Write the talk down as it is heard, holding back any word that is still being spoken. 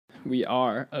we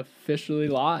are officially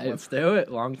live. Let's do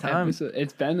it. Long time.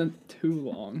 It's been too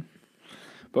long.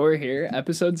 But we're here,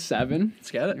 episode 7.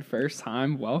 Let's get Your it. first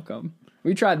time, welcome.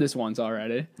 We tried this once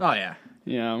already. Oh, yeah.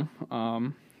 You know,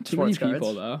 too Sports many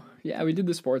people, cards. though. Yeah, we did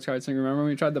the sports cards thing. Remember when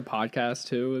we tried the podcast,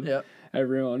 too, with Yep.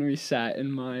 everyone? We sat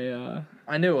in my...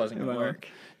 I knew it wasn't going to Well, work.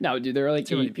 No, dude, there were like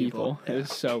Too many 8 people. people. It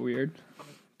was so weird.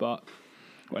 But,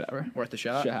 whatever. Worth a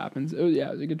shot. Shit happens. It was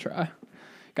a good try.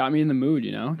 Got me in the mood,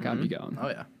 you know? Got me going. Oh,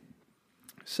 yeah.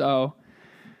 So,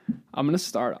 I'm going to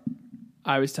start.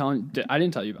 I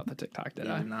didn't tell you about the TikTok, did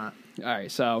Yeah, I? I'm not. All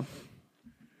right, so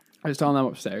I was telling them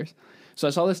upstairs. So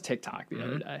I saw this TikTok the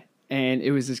other day, and it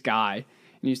was this guy, and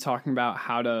he was talking about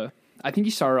how to, I think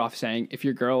he started off saying, if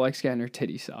your girl likes getting her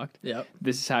titty sucked, Yep.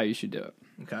 this is how you should do it.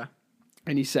 Okay.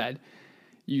 And he said,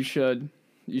 you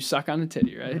suck on the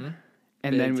titty, right? Mm-hmm.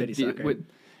 And Big then titty sucker.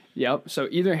 Yep, so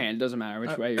either hand, doesn't matter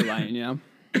which way you're laying, you know?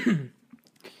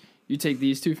 You take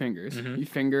these two fingers, you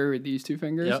finger with these two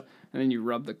fingers, Yep. and then you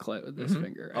rub the clit with this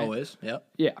finger, right? Always. Yep.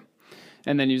 Yeah.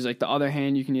 And then use like the other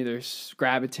hand, you can either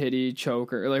grab a titty,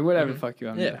 choke her, or like whatever the fuck you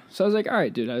want to Yeah. do. So I was like, all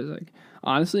right, dude. I was like,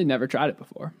 honestly, never tried it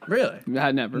before. Really? I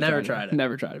had never Never tried tried it. it.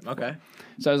 Never tried it before. Okay.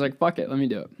 So I was like, fuck it, let me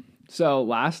do it. So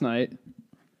last night,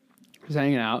 I was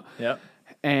hanging out, Yep.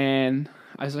 and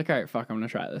I was like, all right, fuck, I'm going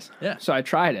to try this. Yeah. So I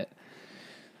tried it.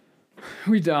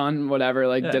 We done, whatever,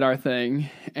 like Yeah. did our thing,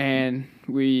 and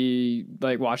we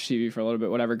like watched TV for a little bit,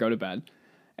 whatever, go to bed.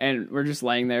 And we're just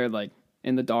laying there like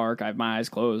in the dark. I have my eyes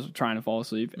closed, trying to fall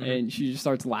asleep, and she just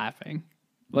starts laughing,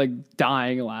 like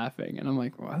dying laughing. And I'm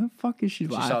like, why the fuck is she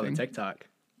She saw the laughing? TikTok.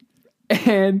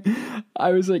 And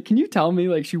I was like, can you tell me?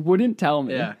 Like, she wouldn't tell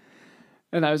me. Yeah.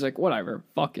 And I was like, whatever,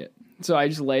 fuck it. So I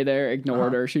just lay there,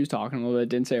 ignored her. She was talking a little bit,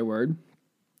 didn't say a word.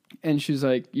 And she's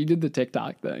like, you did the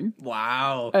TikTok thing.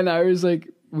 Wow. And I was like,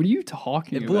 what are you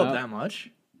talking It about? blew up that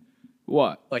much?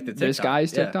 What? Like the This TikTok?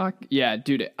 guy's Yeah. TikTok? Yeah,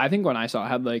 dude. I think when I saw it,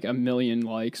 had like 1 million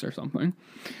likes or something.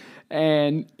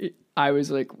 And I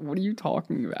was like, what are you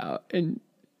talking about? And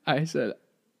I said,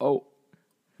 oh,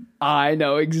 I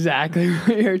know exactly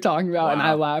what you're talking about. And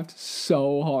I Wow. laughed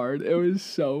so hard. It was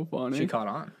so funny. She caught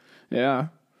on. Yeah.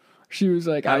 She was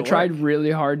like, How'd I it tried work?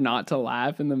 really hard not to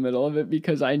laugh in the middle of it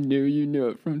because I knew you knew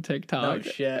it from TikTok.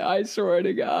 No shit. I swear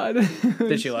to God.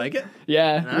 Did she like it?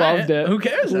 Yeah, All loved right. it. Who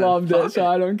cares then? Loved Fuck it, so it.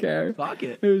 I don't care. Fuck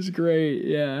it. It was great,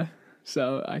 yeah.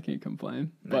 So I can't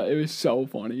complain. But it was so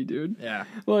funny, dude. Yeah.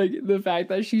 Like the fact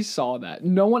that she saw that.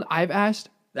 No one I've asked,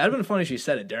 That'd been funny if she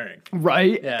said it during.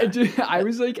 right? Yeah. I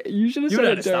was like, you should have You said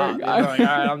would it have stopped. during. You'd be like,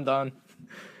 all right, I'm done.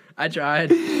 I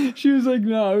tried. She was like,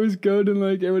 no, it was good, and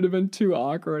like it would have been too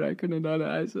awkward. I couldn't have done it.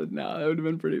 I said, no, that would have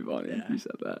been pretty funny if you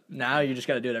said that. Now you just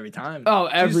got to do it every time. Oh, You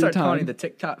every start calling time. you the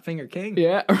TikTok finger king.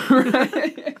 Yeah,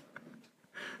 right.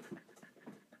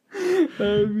 That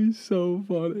would be so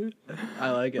funny.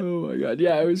 I like it. Oh my god,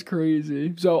 yeah, it was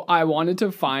crazy. So I wanted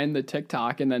to find the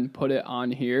TikTok and then put it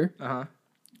on here. Uh-huh.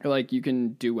 Like you can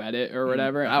duet it or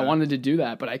whatever. I okay. wanted to do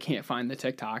that, but I can't find the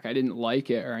TikTok. I didn't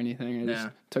like it or anything. I just Yeah.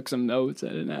 took some notes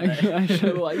and I should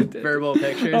have liked it. Verbal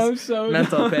pictures. I'm so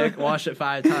Mental dumb. pick. Watch it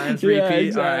 5 times. Yeah,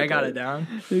 Repeat. All right, I got exactly. it down.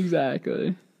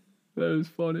 Exactly. That was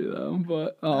funny though.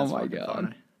 But oh That's my fucking god,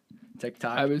 funny.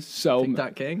 TikTok. I was so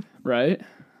TikTok king. right.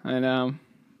 I know.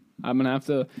 I'm gonna have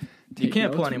to. You take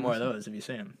can't pull notes any from more of this. those if you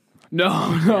see them. No.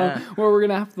 Yeah. Well, we're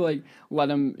gonna have to like let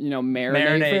them,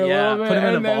 marinate for a yeah. little bit. Put 'em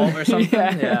in a and then- vault or something.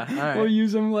 Yeah. Yeah, all right. We'll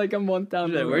use them like a month down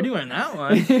the Like, road. where'd you learn that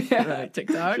one? Yeah. Like,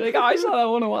 TikTok. She's like, oh, I saw that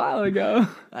one a while ago.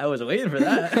 I was waiting for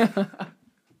that.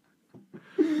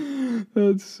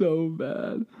 That's so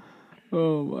bad.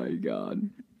 Oh my god.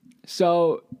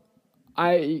 So,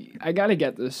 I gotta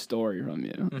get this story from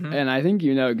you, and I think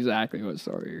you know exactly what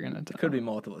story you're gonna tell. Could be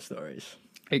multiple stories.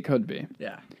 It could be,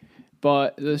 Yeah.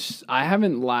 but I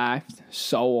haven't laughed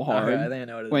so hard Okay, I think I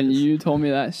know what it when is. you told me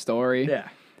that story Yeah.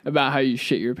 about how you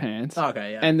shit your pants.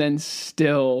 Okay, yeah. And then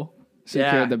still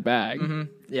secured Yeah. the bag. Mm-hmm.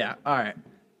 Yeah. All right.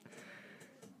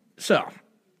 So,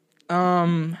 I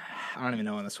don't even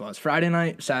know when this was. Friday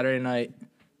night, Saturday night.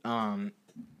 Got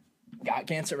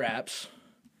Gansett wraps.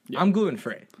 I'm gluten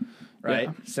free, right?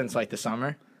 Yeah. Since like the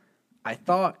summer. I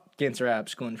thought Gansett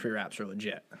wraps, gluten free wraps were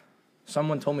legit.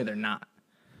 Someone told me they're not.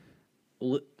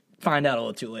 Find out a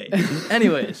little too late.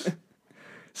 Anyways,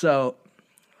 so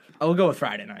I'll go with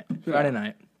Friday night. Friday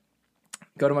night.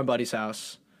 Go to my buddy's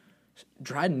house.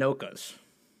 Dried Nokas.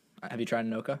 Have you tried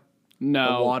Noka?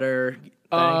 No. The water thing.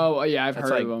 Oh, yeah, I've It's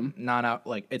heard like of them. not out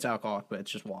like it's alcoholic, but it's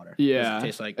just water. Yeah. It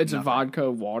tastes like it's a nothing. vodka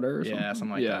water or something. Yeah, something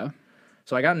like yeah. that.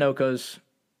 So I got Nokas,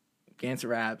 Gansett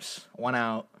wraps, went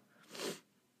out.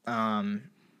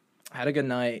 Had a good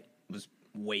night. Was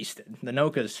wasted. The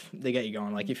Nokas, they get you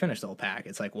going. Like you finish the whole pack.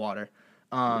 It's like water.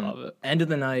 Love it. End of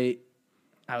the night,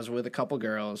 I was with a couple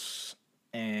girls,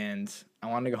 and I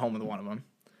wanted to go home with one of them.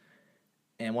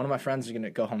 And one of my friends was going to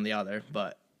go home the other,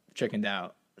 but chickened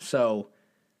out. So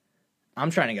I'm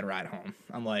trying to get a ride home.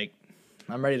 I'm like,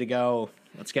 I'm ready to go.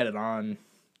 Let's get it on.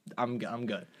 I'm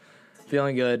good.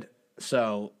 Feeling good.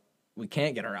 So we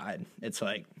can't get a ride. It's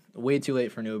like way too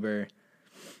late for an Uber.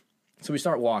 So we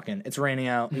start walking. It's raining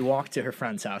out. We walk to her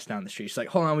friend's house down the street. She's like,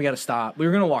 hold on, we got to stop. We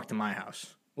were going to walk to my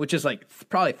house, which is like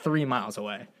probably 3 miles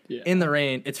away. Yeah. In the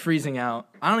rain. It's freezing out.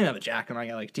 I don't even have a jacket. I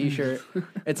got like a t-shirt.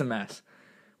 It's a mess.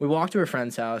 We walk to her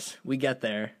friend's house. We get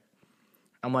there.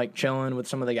 I'm like chilling with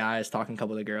some of the guys, talking to a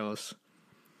couple of the girls.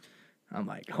 I'm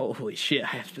like, holy shit,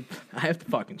 I have to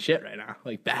fucking shit right now.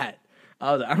 Like bad.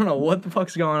 I was like, I don't know what the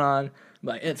fuck's going on.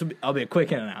 But I'll be a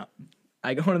quick in and out.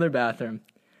 I go into their bathroom.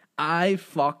 I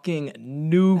fucking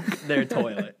nuke their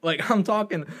toilet. Like, I'm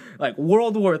talking like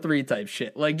World War III type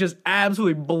shit. Like, just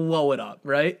absolutely blow it up,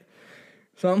 right?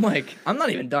 So I'm like, I'm not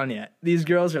even done yet. These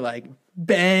girls are like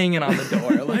banging on the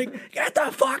door. Like, get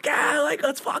the fuck out. Like,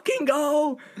 let's fucking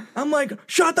go. I'm like,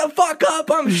 shut the fuck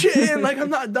up. I'm shitting. Like, I'm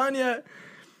not done yet.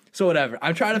 So whatever.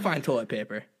 I'm trying to find toilet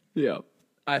paper. Yeah.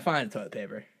 I find toilet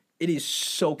paper. It is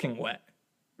soaking wet,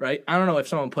 right? I don't know if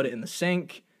someone put it in the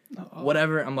sink,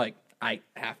 whatever. I'm like, I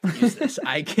have to use this.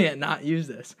 I can't not use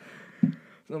this.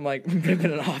 So I'm like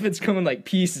ripping it off. It's coming like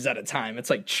pieces at a time. It's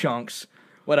like chunks,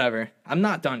 whatever. I'm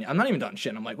not done. I'm not even done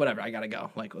shit. I'm like, whatever. I gotta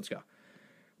go. Like, let's go.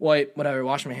 Wipe, whatever.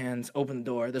 Wash my hands. Open the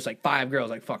door. There's like 5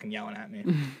 girls like fucking yelling at me.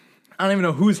 I don't even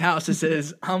know whose house this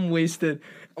is. I'm wasted.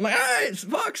 I'm like, all right,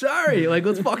 fuck, sorry. Like,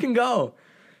 let's fucking go.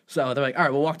 So they're like, all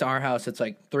right, we'll walk to our house. It's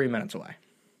like 3 minutes away.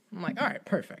 I'm like, all right,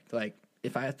 perfect. Like,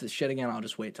 if I have to shit again, I'll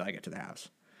just wait till I get to the house.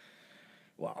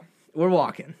 Well, we're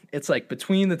walking. It's like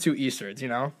between the two Easterds, you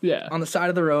know? Yeah. On the side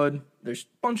of the road, there's a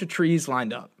bunch of trees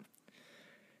lined up.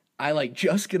 I like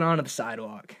just get onto the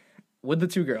sidewalk with the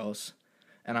 2 girls,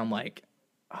 and I'm like,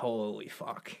 holy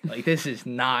fuck. Like, this is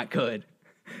not good.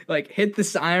 Like, hit the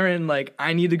siren. Like,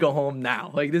 I need to go home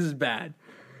now. Like, this is bad.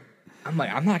 I'm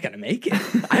like, I'm not going to make it.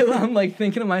 I'm like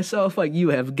thinking to myself, like, you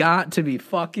have got to be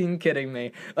fucking kidding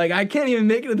me. Like, I can't even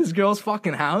make it to this girl's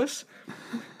fucking house.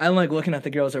 I'm like looking at the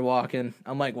girls that are walking.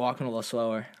 I'm like walking a little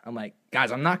slower. I'm like,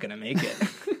 guys, I'm not going to make it.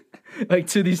 Like,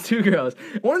 to these 2 girls.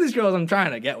 One of these girls I'm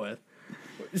trying to get with.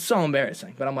 It's so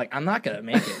embarrassing. But I'm like, I'm not going to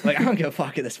make it. Like, I don't give a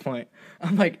fuck at this point.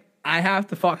 I'm like, I have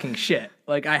to fucking shit.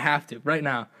 Like, I have to right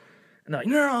now. And they're like,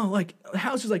 no, like, the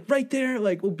house is, like, right there.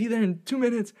 Like, we'll be there in 2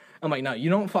 minutes. I'm like, no,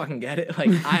 you don't fucking get it. Like,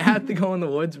 I have to go in the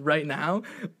woods right now,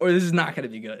 or this is not going to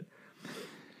be good.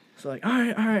 So, like, all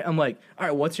right. I'm like, all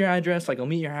right, what's your address? Like, I'll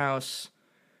meet your house.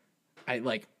 I,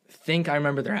 like, think I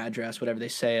remember their address, whatever they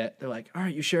say it. They're like, all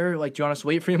right, you sure? Like, do you want us to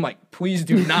wait for you? I'm like, please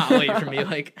do not wait for me.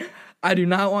 Like, I do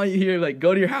not want you here. Like,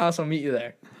 go to your house. I'll meet you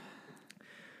there.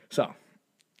 So,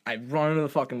 I run into the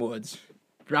fucking woods.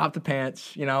 Drop the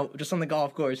pants, you know, just on the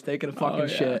golf course, taking a fucking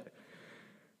shit.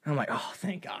 I'm like, oh,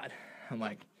 thank God. I'm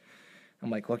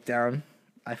like, look down.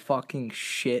 I fucking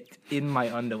shit in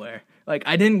my underwear. Like,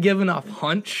 I didn't give enough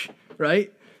hunch,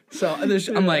 right? So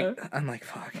I'm like,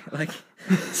 fuck. Like,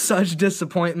 such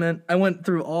disappointment. I went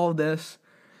through all this,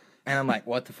 and I'm like,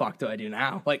 what the fuck do I do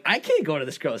now? Like, I can't go to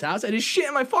this girl's house. I just shit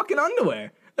in my fucking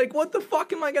underwear. Like, what the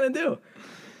fuck am I gonna do?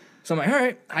 So I'm like, all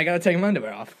right, I gotta take my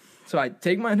underwear off. So I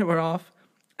take my underwear off.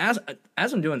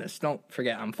 As I'm doing this, don't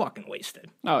forget, I'm fucking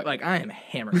wasted. Oh. Like, I am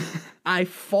hammered. I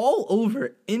fall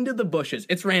over into the bushes.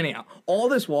 It's raining out. All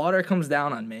this water comes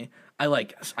down on me. I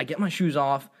get my shoes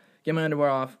off, get my underwear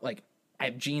off. Like, I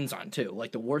have jeans on, too.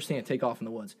 Like, the worst thing to take off in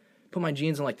the woods. Put my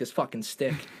jeans on, like, this fucking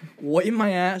stick. Wipe my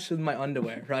ass with my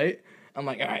underwear, right? I'm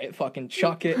like, all right, fucking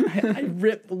chuck it. I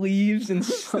rip leaves and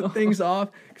things off.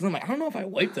 Because I'm like, I don't know if I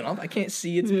wiped enough. I can't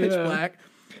see. It's pitch black.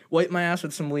 Wipe my ass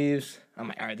with some leaves. I'm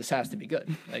like, all right, this has to be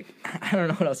good. Like, I don't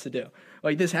know what else to do.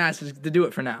 Like, this has to do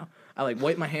it for now. I, like,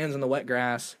 wipe my hands in the wet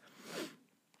grass,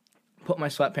 put my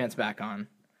sweatpants back on.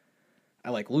 I,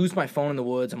 like, lose my phone in the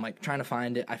woods. I'm, like, trying to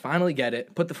find it. I finally get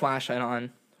it, put the flashlight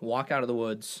on, walk out of the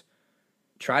woods,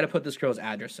 try to put this girl's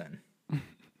address in.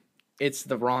 It's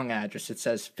the wrong address. It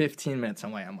says 15 minutes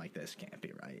away. I'm like, this can't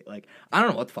be right. Like, I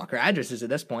don't know what the fuck her address is at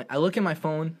this point. I look at my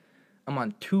phone. I'm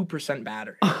on 2%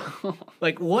 battery.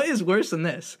 Like, what is worse than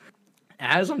this?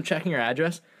 As I'm checking her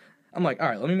address, I'm like, all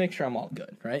right, let me make sure I'm all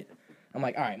good, right? I'm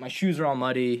like, all right, my shoes are all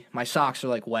muddy. My socks are,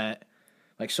 like, wet.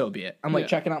 Like, so be it. I'm, like,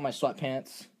 checking out my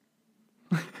sweatpants.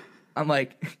 I'm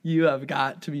like, you have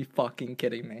got to be fucking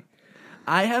kidding me.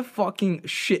 I have fucking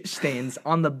shit stains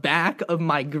on the back of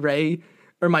my gray,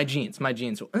 or my jeans. No,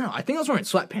 I think I was wearing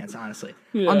sweatpants, honestly.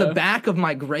 Yeah. On the back of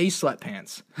my gray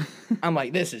sweatpants. I'm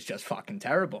like, this is just fucking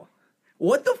terrible.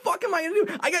 What the fuck am I gonna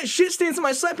do? I got shit stains in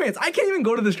my sweatpants. I can't even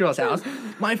go to this girl's house.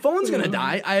 My phone's gonna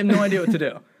die. I have no idea what to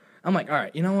do. I'm like, all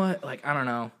right, you know what? Like, I don't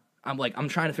know. I'm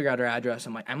trying to figure out her address.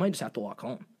 I'm like, I might just have to walk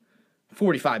home.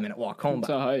 45-minute walk home.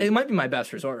 But it might be my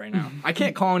best resort right now. I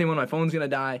can't call anyone. My phone's gonna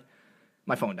die.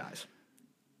 My phone dies.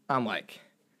 I'm like,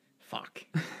 fuck.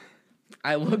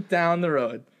 I look down the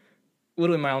road.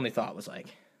 Literally, my only thought was like,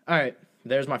 all right,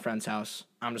 there's my friend's house.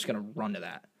 I'm just going to run to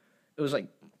that. It was like,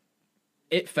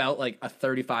 it felt like a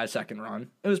 35-second run.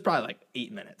 It was probably like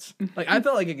 8 minutes. Like, I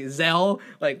felt like a gazelle,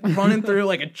 like running through,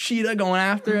 like a cheetah going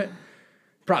after it.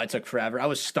 Probably took forever. I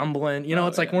was stumbling. You know,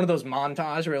 it's like one of those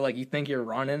montages where like you think you're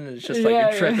running and it's just like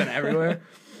you're tripping everywhere.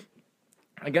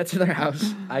 I get to their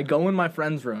house. I go in my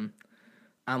friend's room.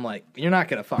 I'm like, you're not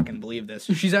going to fucking believe this.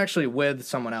 She's actually with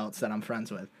someone else that I'm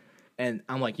friends with. And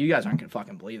I'm like, you guys aren't going to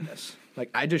fucking believe this.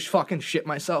 Like, I just fucking shit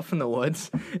myself in the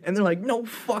woods. And they're like, no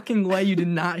fucking way you did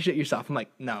not shit yourself. I'm like,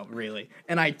 no, really.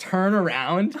 And I turn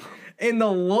around, and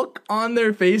the look on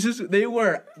their faces, they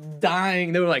were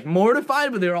dying. They were, like,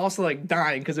 mortified, but they were also, like,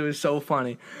 dying because it was so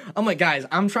funny. I'm like, guys,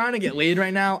 I'm trying to get laid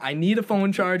right now. I need a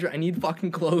phone charger. I need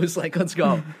fucking clothes. Like, let's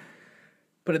go.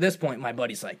 But at this point, my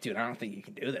buddy's like, dude, I don't think you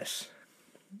can do this.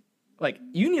 Like,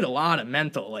 you need a lot of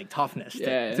mental, like, toughness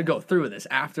to go through this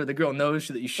after the girl knows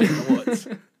that you shit in the woods.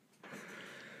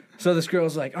 So this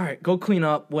girl's like, all right, go clean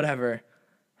up, whatever.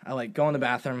 I, like, go in the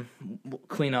bathroom,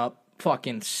 clean up.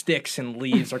 Fucking sticks and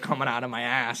leaves are coming out of my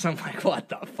ass. I'm like, what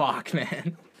the fuck,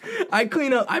 man? I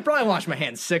clean up. I probably wash my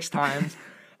hands 6 times.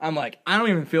 I'm like, I don't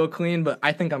even feel clean, but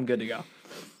I think I'm good to go.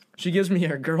 She gives me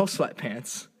her girl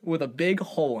sweatpants with a big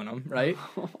hole in them, right?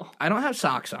 I don't have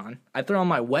socks on. I throw on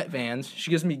my wet Vans. She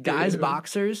gives me guys'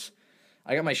 boxers.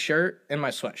 I got my shirt and my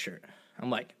sweatshirt. I'm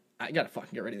like, I gotta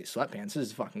fucking get rid of these sweatpants. This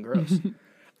is fucking gross.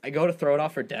 I go to throw it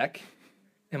off her deck,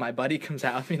 and my buddy comes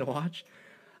out with me to watch.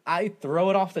 I throw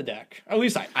it off the deck. Or at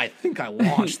least I think I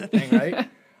launched the thing, right?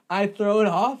 I throw it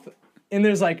off, and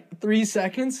there's like 3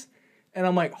 seconds, and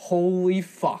I'm like, holy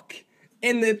fuck.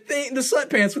 And the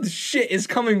sweatpants with the shit is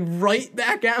coming right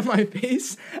back at my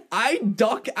face. I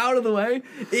duck out of the way.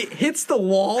 It hits the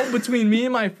wall between me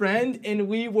and my friend, and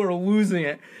we were losing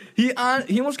it. He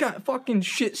almost got fucking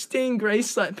shit-stained gray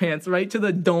sweatpants right to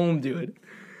the dome, dude.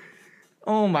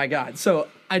 Oh, my God. So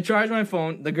I charge my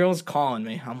phone. The girl's calling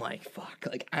me. I'm like, fuck.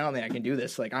 Like, I don't think I can do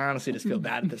this. Like, I honestly just feel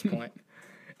bad at this point.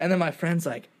 And then my friend's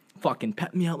like, fucking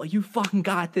pep me up. Like, you fucking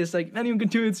got this. Like, not even can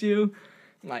do it to you.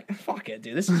 I'm like, fuck it,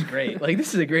 dude. This is great. Like,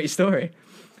 this is a great story.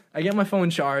 I get my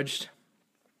phone charged.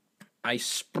 I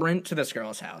sprint to this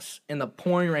girl's house. In the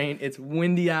pouring rain, it's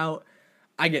windy out.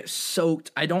 I get soaked.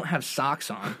 I don't have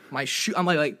socks on. I'm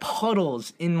like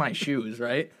puddles in my shoes,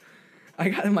 right? I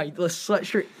got my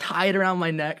sweatshirt tied around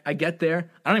my neck. I get there.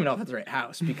 I don't even know if that's the right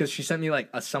house because she sent me like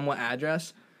a somewhat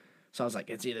address. So I was like,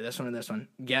 it's either this one or this one.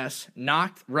 Guess.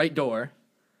 Knocked, right door.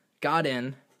 Got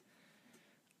in.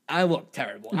 I look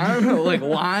terrible. I don't know like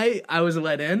why I was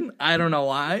let in. I don't know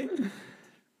why.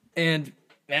 And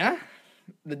yeah,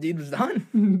 the deed was done.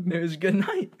 It was a good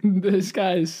night. This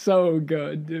guy is so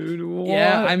good, dude. What?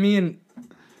 Yeah, I mean,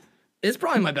 it's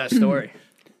probably my best story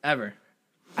ever.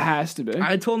 Has to be.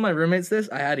 I told my roommates this.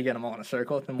 I had to get them all in a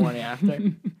circle the morning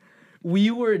after.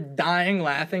 We were dying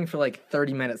laughing for like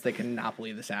 30 minutes. They could not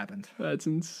believe this happened. That's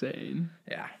insane.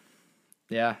 Yeah.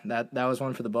 Yeah, that was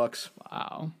one for the books.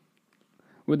 Wow.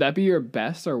 Would that be your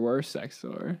best or worst sex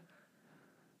story?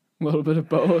 A little bit of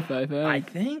both, I think. I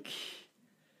think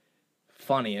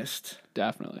funniest.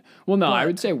 Definitely. Well, no, I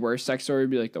would say worst sex story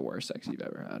would be like the worst sex you've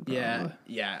ever had. Probably.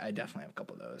 Yeah, I definitely have a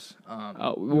couple of those.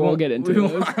 We'll get into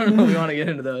those. I don't know if we want to get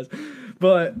into those.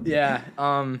 But, yeah.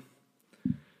 I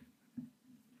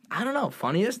don't know.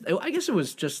 Funniest? I guess it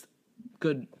was just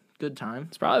good time.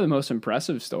 It's probably the most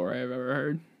impressive story I've ever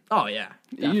heard. Oh, yeah.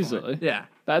 Definitely. Easily. Yeah.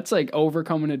 That's like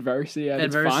overcoming adversity at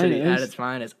its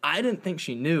finest. I didn't think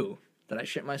she knew that I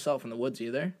shit myself in the woods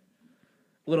either.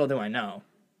 Little do I know.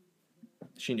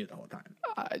 She knew the whole time.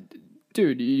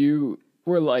 Dude, you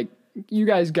were like, you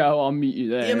guys go, I'll meet you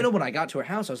there. Yeah, but no, when I got to her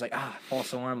house, I was like,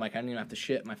 false alarm. Like, I didn't even have to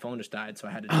shit. My phone just died, so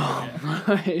I had to do it.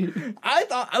 Right. I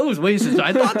thought I was wasted, so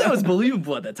I thought that was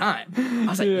believable at the time. I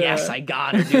was like, yes, I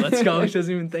got her, dude. Let's go. She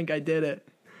doesn't even think I did it.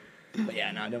 But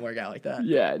yeah, no, it didn't work out like that.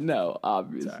 Yeah, no,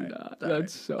 obviously not.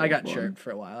 That's so I got fun. chirped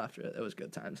for a while after it. It was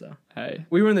good times, though. Hey.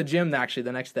 We were in the gym, actually,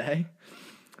 the next day,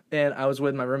 and I was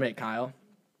with my roommate, Kyle,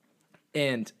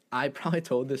 and I probably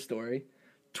told this story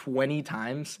 20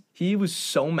 times. He was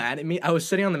so mad at me. I was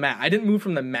sitting on the mat. I didn't move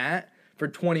from the mat for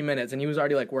 20 minutes, and he was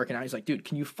already, like, working out. He's like, dude,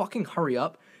 can you fucking hurry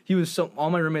up? All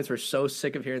my roommates were so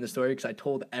sick of hearing the story because I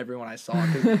told everyone I saw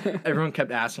because everyone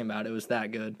kept asking about it. It was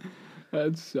that good.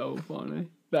 That's so funny.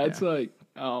 That's like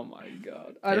Oh my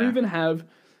god. I don't even have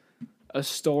a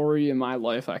story in my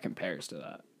life that compares to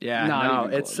that. Yeah, Not no,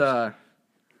 even it's close.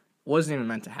 wasn't even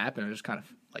meant to happen. It just kind of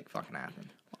like fucking happened.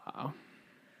 Wow.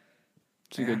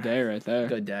 It's a good day right there.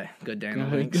 Good day in the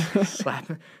Good links.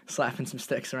 day. Slapping some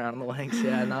sticks around in the links.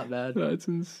 Yeah, not bad. That's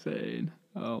insane.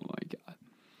 Oh my god.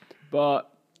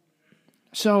 But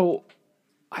so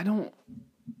I don't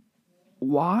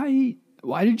why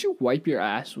did you wipe your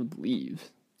ass with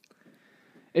leaves?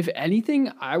 If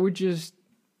anything, I would just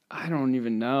I don't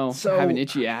even know. So- have an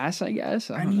itchy ass, I guess.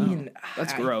 I don't know.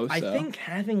 That's gross. I though. think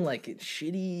having like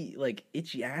shitty, like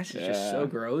itchy ass is just so Yeah.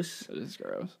 gross. It is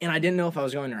gross. And I didn't know if I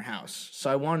was going to her house, so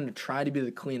I wanted to try to be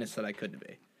the cleanest that I could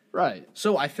be. Right.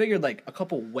 So I figured like a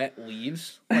couple wet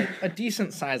leaves, like a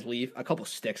decent sized leaf, a couple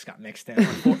sticks got mixed in,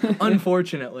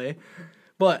 unfortunately.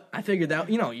 But I figured that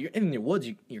you're in your woods,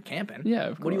 you're camping. Yeah,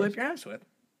 of What do you course. wipe your ass with?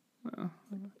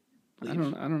 I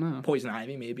don't know. Poison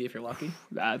ivy, maybe if you're lucky.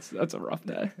 That's a rough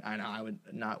day. I know I would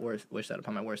not wish that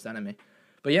upon my worst enemy.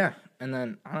 But yeah, and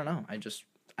then I don't know. I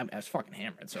was fucking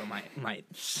hammered, so my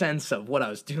sense of what I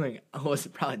was doing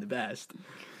wasn't probably the best.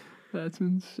 That's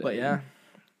insane. But yeah.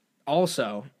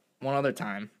 Also, one other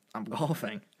time, I'm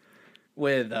golfing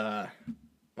with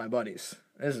my buddies.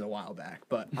 This is a while back,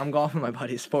 but I'm golfing with my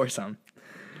buddies foursome.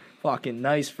 Fucking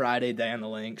nice Friday day on the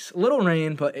links. Little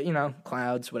rain, but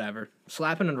clouds, whatever.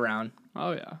 Slapping it around.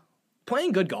 Oh yeah.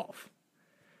 Playing good golf.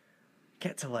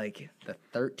 Get to like the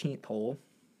 13th hole.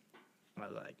 I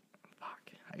was like, fuck,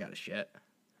 I got to shit.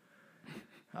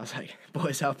 I was like,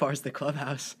 boys, how far's the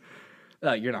clubhouse?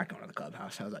 You're not going to the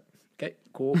clubhouse. I was like, okay,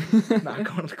 cool. Not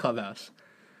going to the clubhouse.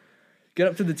 Get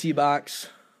up to the tee box.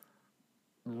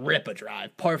 Rip a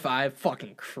drive. Par 5.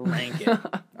 Fucking crank it.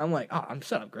 I'm like, oh, I'm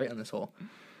set up great on this hole.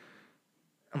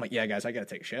 I'm like, yeah, guys, I got to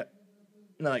take a shit.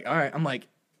 And they're like, all right. I'm like,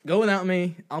 go without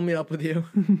me. I'll meet up with you.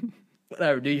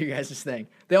 Whatever, do your guys' thing.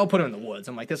 They all put him in the woods.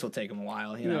 I'm like, this will take them a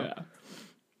while, Yeah.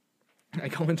 I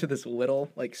go into this little,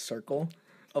 like, circle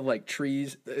of, like,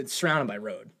 trees. It's surrounded by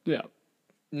road. Yeah.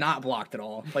 Not blocked at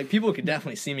all. Like, people could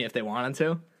definitely see me if they wanted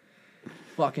to.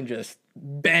 Fucking just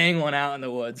bang one out in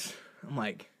the woods. I'm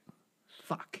like,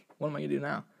 fuck, what am I going to do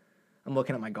now? I'm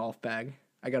looking at my golf bag.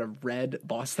 I got a red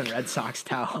Boston Red Sox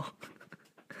towel.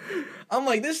 I'm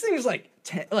like, this thing's like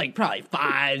probably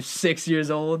 5, 6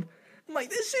 years old. I'm like,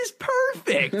 this is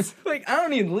perfect. Like, I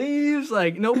don't need leaves.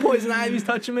 Like, no poison ivy's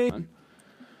touching me.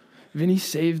 Vinny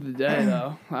saved the day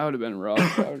though. That would have been rough.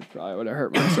 I probably would have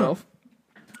hurt myself.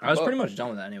 I was pretty much done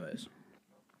with that anyways.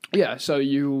 Yeah. So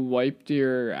you wiped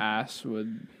your ass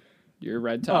with your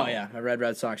red towel. Oh, yeah, my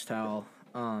Red Sox towel.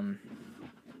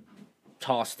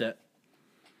 Tossed it.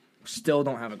 Still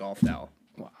don't have a golf towel.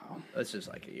 Wow. This is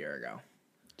like a year ago.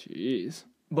 Jeez.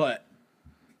 But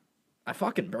I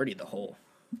fucking birdied the hole.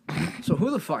 So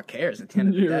who the fuck cares at the end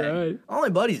of the You're day? right. All my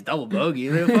buddies double bogey.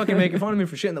 They're fucking making fun of me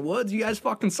for shit in the woods. You guys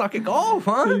fucking suck at golf,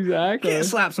 huh? Exactly. Can't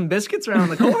slap some biscuits around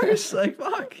the course. Like,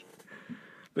 fuck.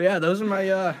 But yeah, those are my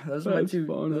That's two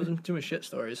funny. those are two of my shit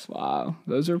stories. Wow.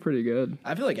 Those are pretty good.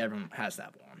 I feel like everyone has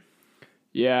that one.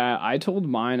 Yeah, I told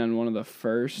mine on one of the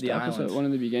first The episodes, islands. one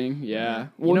in the beginning. Yeah. You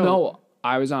Well, know-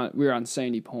 no, we were on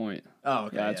Sandy Point. Oh,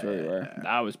 okay. Yeah, that's where we were. Yeah.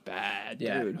 That was bad,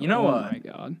 Yeah. dude. You know oh what? my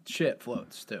god. Shit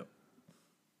floats too.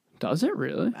 Does it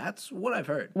really? That's what I've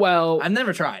heard. Well, I've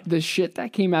never tried. the shit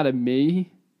that came out of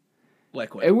me,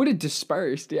 Liquid. it would have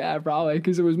dispersed. Yeah, probably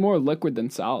because it was more liquid than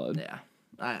solid. Yeah.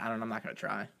 I don't know. I'm not going to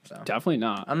try. So Definitely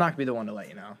not. I'm not going to be the one to let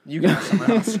you know. You can ask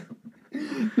someone else.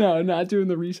 No, not doing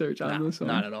the research on No, this one.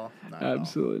 not at all. Not at all.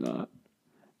 Absolutely not.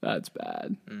 That's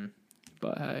bad.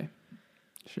 But hey,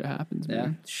 shit happens, Yeah.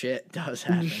 man. Shit does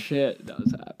happen. Shit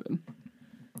does happen.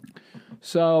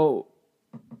 So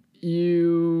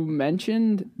you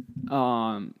mentioned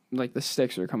like the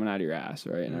sticks are coming out of your ass,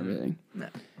 right? And everything. Yeah.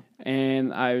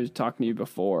 And I was talking to you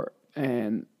before,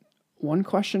 and one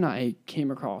question I came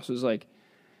across was like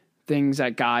things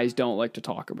that guys don't like to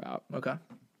talk about. Okay.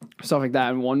 Stuff like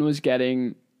that. And one was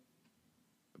getting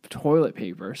toilet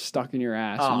paper stuck in your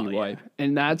ass when you yeah. wipe.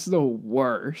 And that's the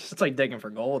worst. It's like digging for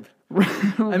gold.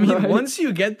 I mean, Right? once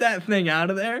you get that thing out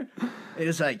of there,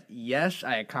 it's like, yes,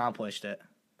 I accomplished it.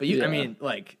 But Yeah. I mean,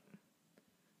 like,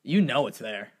 you know it's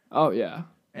there. Oh, yeah.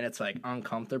 And it's like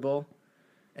uncomfortable.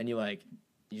 And you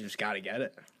just got to get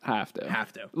it. Have to.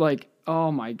 Have to. Like,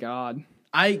 oh my God.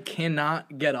 I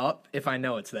cannot get up if I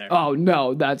know it's there. Oh,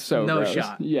 no, that's so No gross.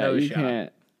 shot. Yeah, No you shot.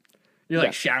 can't. You're like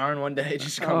Yeah. showering one day, it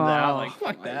just comes out. Like,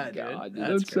 fuck my that, God, dude.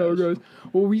 That's so gross.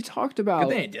 Well, we talked about, Good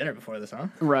thing I ate dinner before this, huh?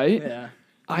 right? Yeah.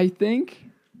 I think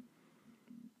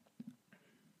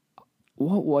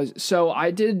so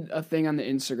I did a thing on the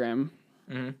Instagram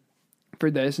Mhm. for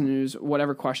this, and it was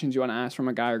whatever questions you want to ask from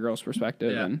a guy or girl's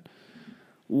perspective. Yeah. And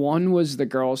One was the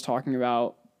girls talking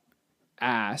about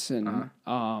ass and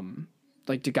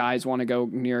like, do guys want to go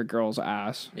near a girl's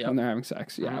ass when they're having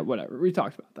sex? Yeah, whatever. We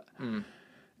talked about that.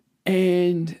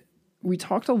 And we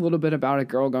talked a little bit about a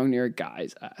girl going near a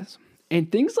guy's ass.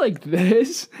 And things like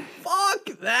this.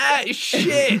 Fuck that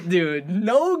shit, dude.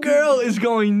 No girl is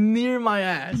going near my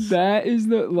ass. That is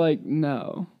the, like,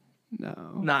 no.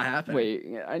 Not happening. Wait,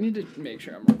 I need to make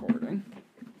sure I'm recording.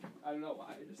 I don't know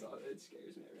why. I just thought it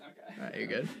scares me. Okay. Alright, you're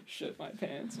good. Shit my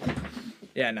pants.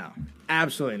 Yeah, no.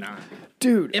 Absolutely not.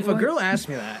 Dude. If a girl asks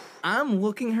me that, I'm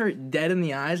looking her dead in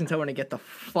the eyes and telling her to get the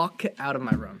fuck out of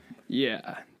my room.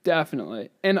 Yeah, definitely.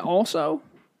 And also,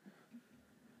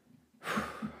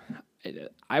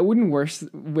 I wouldn't wish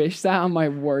that on my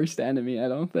worst enemy, I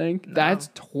don't think. No. That's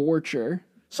torture.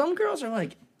 Some girls are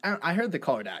like, I heard the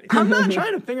call her daddy. I'm not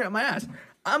trying to finger up my ass.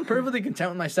 I'm perfectly content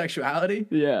with my sexuality.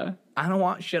 Yeah. I don't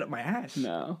want shit up my ass.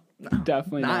 No.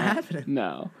 Definitely not. Not happening.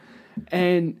 No.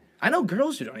 And I know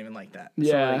girls who don't even like that.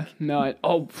 Yeah. So like,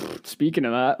 no. Speaking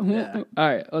of that. Yeah. All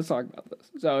right, let's talk about this.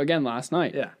 So again, last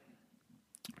night. Yeah.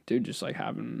 Dude, just like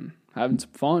having some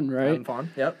fun, right? Having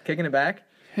fun. Yep. Kicking it back.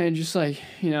 And just like,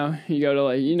 you go to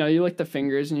like, you lick the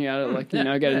fingers and you gotta like, get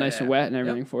it nice and wet and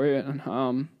everything for you.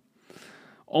 And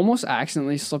almost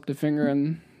accidentally slipped a finger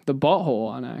in the butthole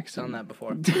on accident. Done that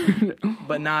before.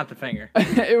 But not the finger.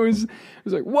 it was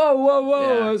like,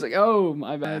 whoa. Yeah. I was like, oh,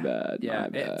 my bad. Yeah, my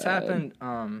bad. it's happened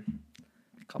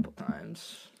a couple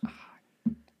times.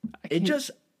 It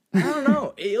just, I don't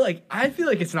know. I feel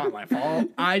like it's not my fault.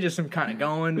 I just am kind of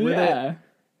going with it.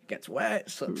 Gets wet,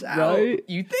 slips out. Right?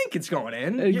 You think it's going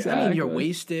in. Exactly. You're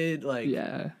wasted. Like,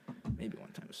 yeah. Maybe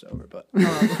one time sober, but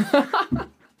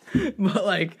but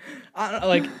like, I don't know,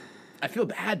 like, I feel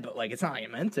bad, but like, it's not like I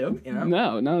meant to, you know?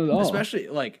 No, not at all. Especially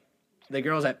like the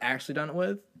girls I've actually done it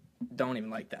with don't even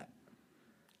like that.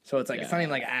 So it's like it's not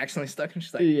even like I accidentally stuck, and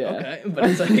she's like, okay, but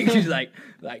it's like she's like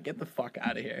get the fuck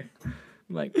out of here.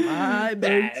 I'm like, my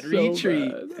bad,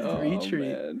 retreat, retreat.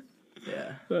 Man.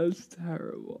 Yeah, that's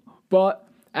terrible. But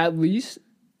at least,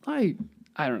 like,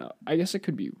 I don't know. I guess it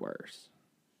could be worse.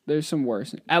 There's some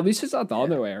worse. At least it's not the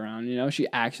other way around. She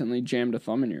accidentally jammed a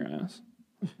thumb in your ass.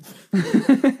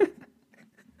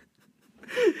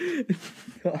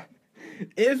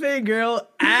 If a girl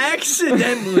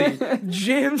accidentally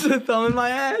jams a thumb in my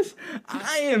ass,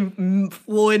 I am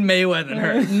Floyd Mayweathering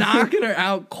her, knocking her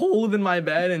out cold in my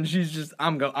bed, and she's just,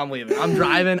 I'm leaving. I'm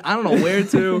driving. I don't know where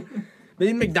to.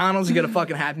 Maybe McDonald's to get a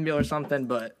fucking Happy Meal or something,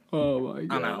 but oh my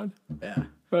god, I'm out. Yeah,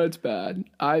 that's bad.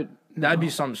 That'd be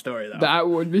some story though. That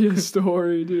would be a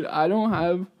story, dude. I don't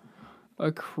have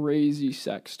a crazy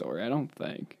sex story. I don't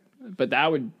think, but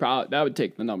that would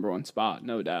take the number one spot,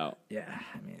 no doubt. Yeah,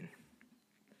 I mean.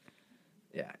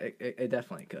 Yeah, it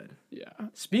definitely could. Yeah.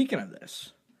 Speaking of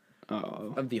this,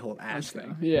 of the whole ass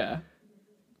thing. Yeah.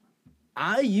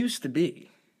 I used to be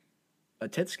a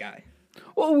tits guy.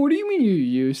 Well, what do you mean you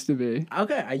used to be?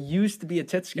 Okay, I used to be a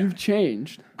tits guy. You've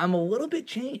changed. I'm a little bit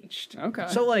changed. Okay.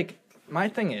 So, like, my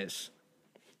thing is,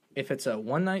 if it's a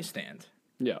one-night stand,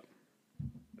 yeah,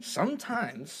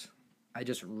 sometimes I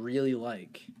just really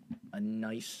like a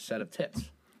nice set of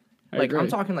tits. I agree. I'm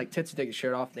talking like tits, you take the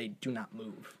shirt off, they do not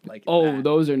move. Like that.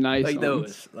 Those are nice. Like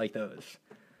those.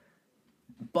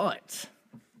 But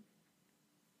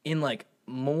in like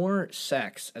more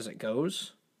sex as it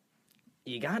goes,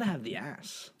 you gotta have the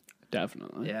ass.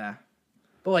 Definitely. Yeah.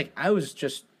 But like I was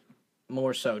just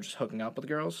more so just hooking up with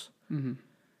girls. Mm-hmm.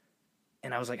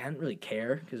 And I was like, I didn't really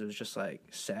care because it was just like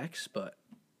sex. But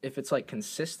if it's like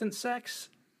consistent sex,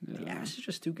 the ass is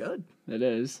just too good. It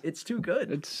is. It's too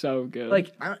good. It's so good.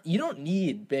 Like, you don't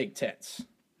need big tits.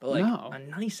 But, like, no. a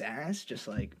nice ass just,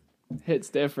 like... hits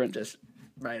different. Just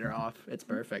write her off. It's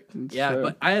perfect. It's yeah, true.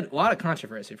 But I had a lot of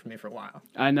controversy for me for a while.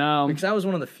 I know. Because I was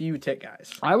one of the few tit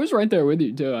guys. I was right there with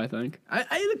you, too, I think. I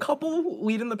had a couple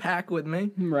lead in the pack with me.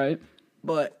 Right.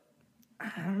 But... I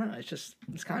don't know. It's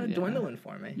kind of dwindling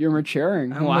for me. You're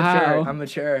maturing. I'm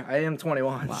mature. I am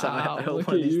 21, so I hope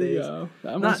one of these days.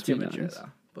 Not too mature, though.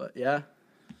 But, yeah.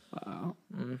 Wow.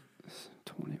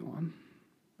 21.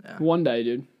 Yeah. One day,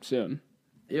 dude. Soon.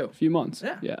 A few months.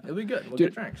 Yeah. It'll be good. We'll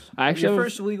Dude, get drinks. I actually Your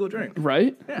first illegal drink.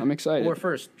 Right? Yeah. I'm excited. Or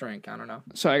first drink. I don't know.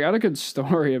 So I got a good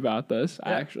story about this,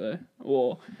 actually.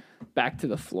 Well, back to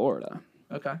the Florida.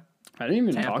 Okay. I didn't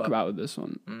even Tampa. talk about this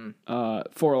one.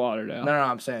 Fort Lauderdale. No,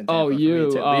 I'm saying Tampa. Oh, you.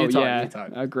 Me too. Oh, you talk, yeah. you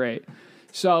talk. Great.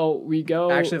 So we go.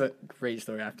 Actually, the great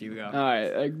story after you go. All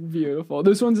right, like beautiful.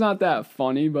 This one's not that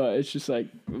funny, but it's just like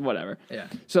whatever. Yeah.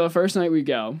 So the first night we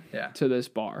go Yeah. to this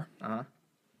bar. Uh-huh.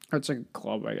 It's like a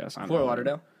club, I guess. I don't Fort know.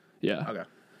 Lauderdale? Yeah. Okay.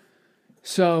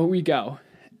 So we go,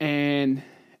 and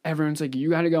everyone's like, you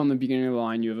got to go in the beginning of the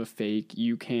line. You have a fake.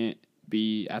 You can't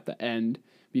be at the end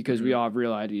because we all have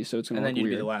real IDs, so it's going to look And then you'd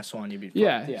weird. be the last one. You'd be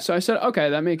Yeah. fucked. So I said, okay,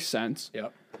 that makes sense.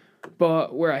 Yep.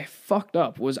 But where I fucked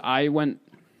up was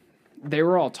they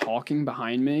were all talking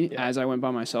behind me as I went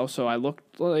by myself, so I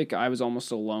looked like I was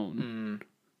almost alone,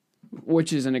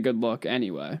 which isn't a good look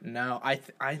anyway. No, I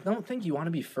don't think you want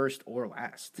to be first or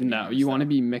last. to be No, honest, you want to though.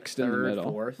 be mixed in the Third,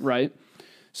 middle, fourth. right?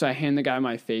 So I hand the guy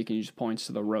my fake, and he just points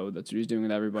to the road. That's what he's doing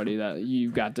with everybody. That you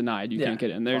got denied, you Yeah, can't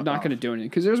get in. They're fuck not off. going to do anything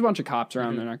because there's a bunch of cops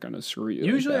around. They're not going to screw you.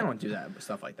 Usually, I like that. don't do that, but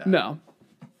stuff like that. No.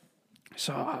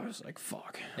 So I was like,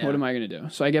 fuck, Yeah. what am I going to do?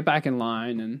 So I get back in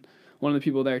line, and one of the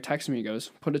people there texts me,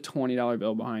 goes, put a $20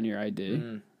 bill behind your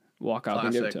ID, walk up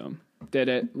and give it Classic. to him. Did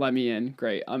it, let me in.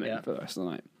 Great, I'm in Yeah. for the rest of the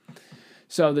night.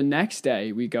 So the next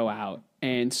day we go out,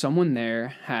 and someone there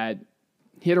had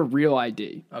a real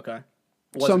ID. Okay.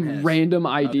 Some Wasn't his. random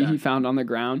ID Okay. he found on the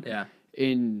ground Yeah.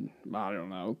 in, I don't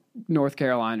know, North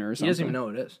Carolina or something. He doesn't even know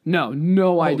what it is.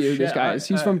 No idea who this shit. guy All is. right,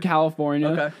 He's all from right. California.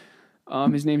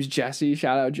 Okay. His name's Jesse.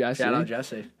 Shout out Jesse. Shout out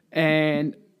Jesse.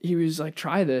 And he was like,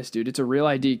 try this, dude. It's a real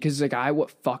ID. Because the guy,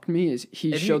 what fucked me is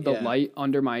he showed the light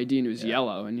under my ID and it was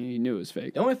yellow and he knew it was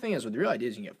fake. The only thing is with real IDs,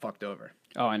 you can get fucked over.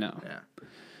 Oh, I know. Yeah.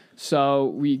 So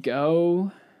we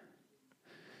go.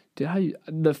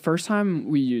 The first time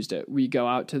we used it, we go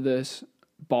out to this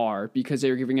bar because they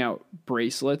were giving out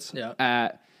bracelets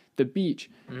at the beach.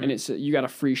 And it's you got a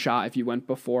free shot if you went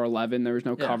before 11. There was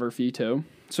no cover fee too.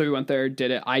 So we went there,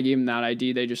 did it. I gave them that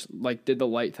ID. They just like did the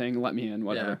light thing, let me in,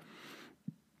 whatever.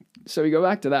 So we go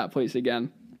back to that place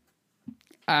again.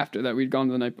 After that, we'd gone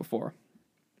the night before.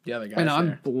 The other guy. And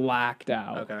I'm blacked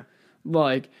out. Okay.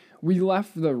 Like, we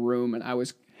left the room and I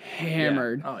was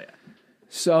hammered. Yeah. Oh, yeah.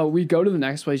 So we go to the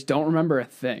next place, don't remember a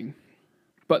thing.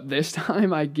 But this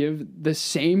time I give the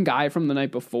same guy from the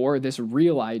night before this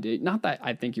real ID. Not that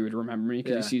I think he would remember me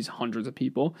because he sees hundreds of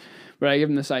people. But I give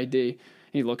him this ID.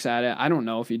 He looks at it. I don't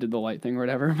know if he did the light thing or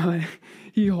whatever, but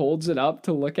he holds it up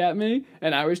to look at me.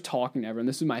 And I was talking to everyone.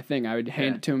 This is my thing. I would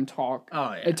hand it to him, talk,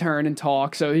 turn and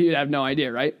talk. So he'd have no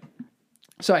idea, right?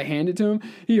 So I hand it to him.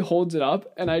 He holds it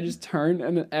up. And I just turned.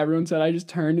 And then everyone said I just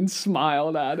turned and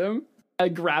smiled at him. I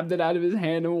grabbed it out of his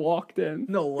hand and walked in.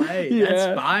 No way. Yeah,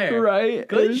 That's fire. right?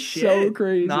 Good It was shit. so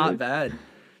crazy. Not bad.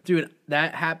 Dude,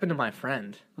 that happened to my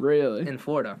friend Really? in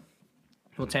Florida.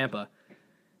 Well, Tampa.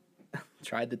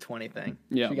 Tried the 20 thing.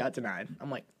 Yeah. She got denied. I'm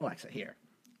like, Alexa, here.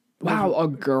 Wow, a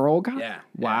girl got? Yeah.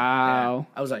 Wow.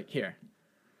 Yeah. I was like, here.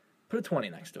 Put a 20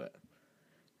 next to it.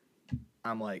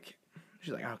 I'm like,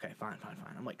 she's like, okay, fine.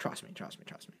 I'm like, trust me.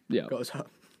 Yeah. Goes up.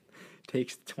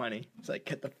 Takes the 20. He's like,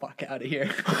 get the fuck out of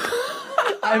here.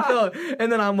 I feel,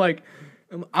 and then I'm like,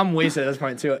 I'm wasted at this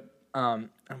point too. I'm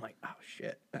like, oh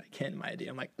shit, I can't my ID.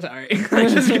 I'm like, sorry. I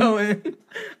just go in.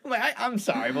 I'm like, I'm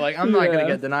sorry, but like, I'm not gonna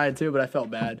get denied too. But I felt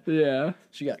bad. Yeah.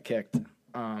 She got kicked.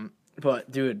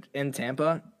 But dude, in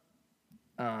Tampa,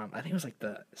 I think it was like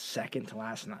the second to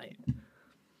last night.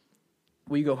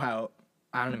 We go out.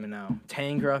 I don't even know.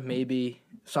 Tangra, maybe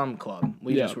some club.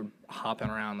 We just were hopping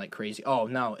around like crazy. Oh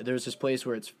no, there's this place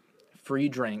where it's free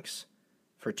drinks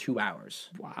for 2 hours.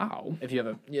 Wow. If you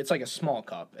have it's like a small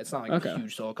cup. It's not like a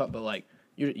huge solo cup, but like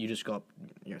you just go up,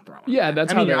 you're throwing. Yeah,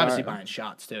 that's I how mean, you're they obviously are. buying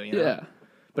shots too. You know? Yeah.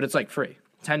 But it's like free.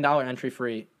 $10 entry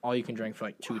free. All you can drink for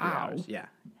like 2-3 Wow. hours. Yeah.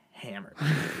 Hammered.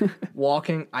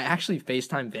 Walking. I actually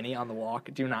FaceTime Vinny on the walk.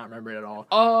 Do not remember it at all.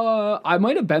 I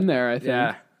might have been there, I think.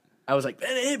 Yeah. I was like,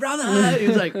 Vinny, brother. He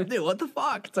was like, dude, what the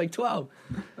fuck? It's like 12.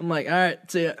 I'm like, all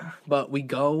right, see ya. But we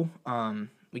go,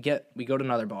 we go to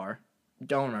another bar.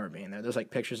 Don't remember being there. There's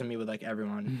like pictures of me with like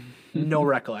everyone. No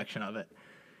recollection of it.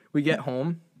 We get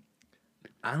home.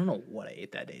 I don't know what I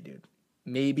ate that day, dude.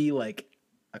 Maybe like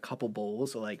a couple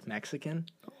bowls of like Mexican.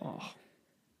 Oh.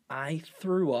 I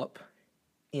threw up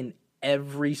in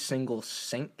every single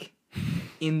sink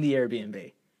in the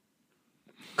Airbnb.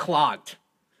 Clogged.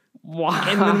 Wow.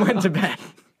 And then went to bed.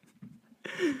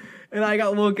 And I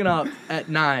got woken up at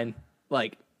 9,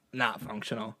 like, not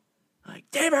functional. Like,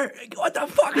 David, what the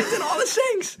fuck is in all the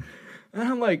sinks? And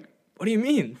I'm like, what do you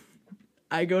mean?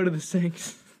 I go to the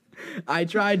sinks. I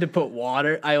tried to put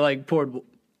water. I, like,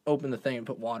 opened the thing and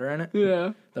put water in it.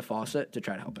 Yeah. The faucet, to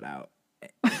try to help it out.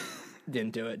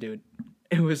 Didn't do it, dude.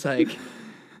 It was, like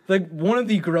one of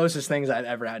the grossest things I've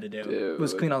ever had to do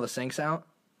was clean all the sinks out.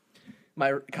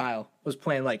 Kyle was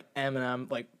playing like Eminem,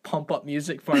 like pump up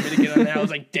music for me to get in there. I was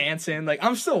like dancing, like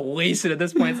I'm still wasted at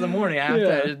this point. It's the morning after.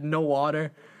 There's no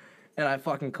water, and I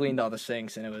fucking cleaned all the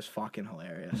sinks, and it was fucking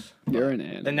hilarious. You're an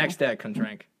animal. The next day I couldn't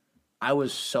drink. I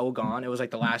was so gone. It was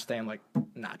like the last day. I'm like,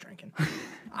 not drinking.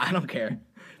 I don't care.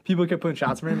 People kept putting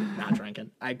shots in me. Not drinking.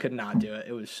 I could not do it.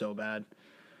 It was so bad.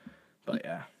 But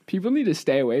yeah, People need to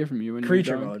stay away from you when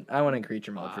creature you're drunk. mode. I went in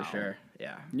creature mode for Wow. sure.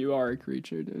 Yeah, You are a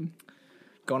creature, dude.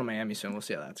 going to Miami soon. We'll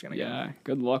see how that's gonna go. Yeah,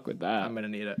 good luck with that. I'm gonna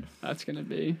need it. That's gonna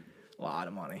be A lot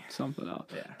of money. something else.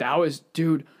 Yeah. That was,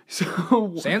 dude.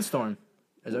 So Sandstorm.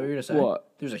 Is that what you're gonna say? What?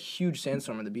 There's a huge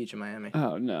sandstorm at the beach in Miami.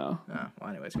 oh no. Oh, well,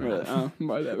 anyways, go Really? ahead. Oh,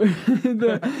 whatever.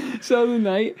 So the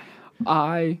night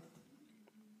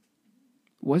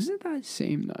was it that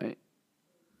same night?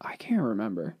 I can't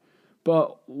remember.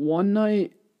 But one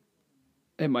night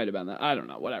it might have been that. I don't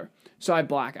know, whatever. So I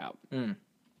black out. Mm.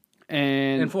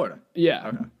 And In Florida. yeah.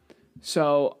 Okay.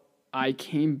 So I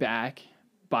came back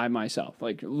by myself.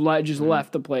 Like just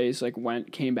left the place, like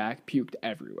came back, puked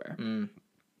everywhere. Mm.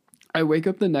 I wake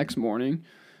up the next morning,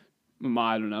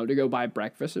 I don't know, to go buy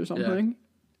breakfast or something.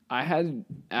 I had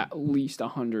at least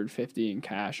 150 in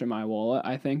cash in my wallet,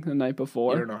 I think, the night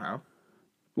before. You don't know how?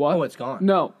 What? Oh, it's gone.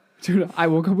 No. Dude, I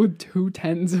woke up with 2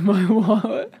 tens in my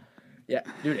wallet. Yeah,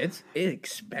 dude, it's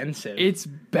expensive. It's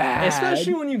bad.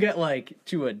 Especially when you get like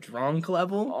to a drunk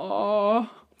level. Oh,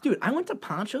 Dude, I went to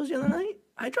Ponchos the other night.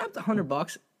 I dropped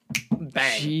 $100.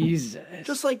 Bang. Jesus.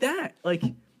 Just like that. Like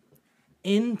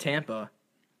in Tampa,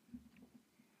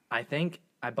 I think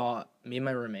I bought me and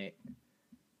my roommate.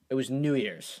 It was New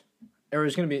Year's. Or it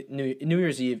was gonna be New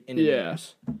Year's Eve into New Yeah.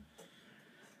 Year's.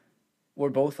 We're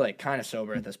both like kind of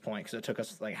sober at this point because it took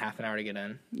us like half an hour to get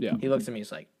in. Yeah. He looks at me,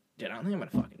 he's like, dude, I don't think I'm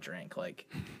gonna fucking drink.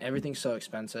 Like, everything's so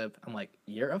expensive. I'm like,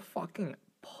 you're a fucking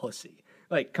pussy.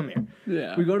 Like, come here.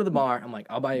 Yeah. We go to the bar. I'm like,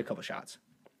 I'll buy you a couple shots.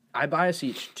 I buy us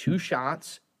each 2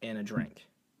 shots and a drink.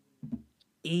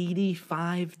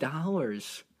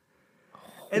 $85.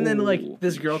 And then like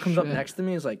this girl comes up shit. next to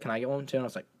me, is like, can I get one too? And I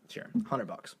was like, sure,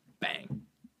 $100. Bang.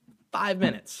 5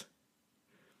 minutes.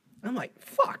 I'm like,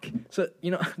 fuck. So,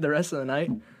 the rest of the night,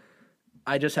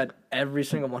 I just had every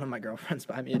single one of my girlfriends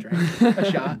buy me a drink, a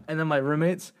shot, and then my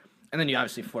roommates, and then you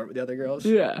obviously flirt with the other girls.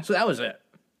 Yeah. So that was it.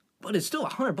 But it's still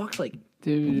 $100, like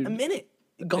Dude, a minute.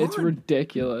 Gone. it's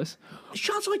ridiculous.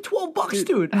 Shots are like $12,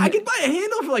 dude. I could buy a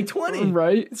handle for like 20.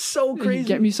 Right? It's so crazy.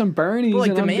 Get me some Bernies But like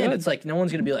and I'm demand, good. it's like no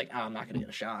one's gonna be like, oh, I'm not gonna get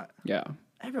a shot. Yeah,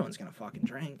 Everyone's gonna fucking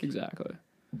drink, exactly.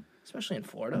 especially in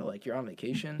Florida. Like you're on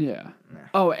vacation. Yeah. Nah.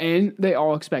 Oh, and they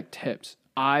all expect tips.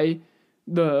 Yeah.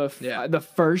 The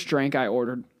first drink I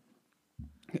ordered,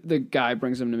 the guy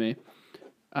brings them to me.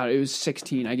 It was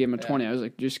 16. I gave him a 20. I was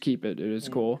like, just keep it, dude. It's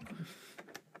cool.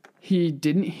 He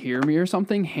didn't hear me or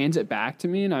something, hands it back to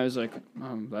me, and I was like,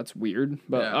 that's weird.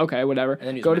 But Yeah. okay, whatever. And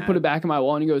then he's Go to mad. put it back in my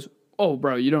wallet, and he goes, oh,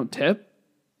 bro, you don't tip?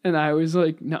 And I was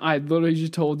like, no, I literally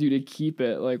just told you to keep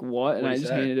it. Like, what? And What'd I he just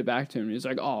say? handed it back to him. He's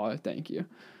like, oh, thank you.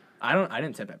 I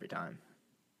didn't tip every time.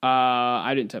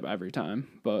 I didn't tip every time,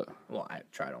 but Well, I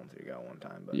tried on through go one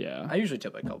time, but Yeah. I usually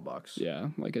tip like a couple bucks. yeah,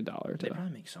 like $1 They to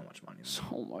probably make so much money. Though.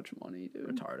 so much money, dude.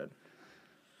 Retarded.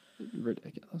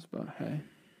 Ridiculous, but hey,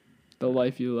 the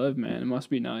life you live, man. It must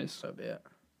be nice. So be it.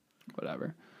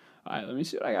 Whatever. All right, let me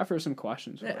see what I got for some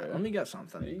questions. Yeah, for you. let me get Let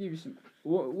something. me give you some.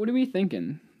 What are we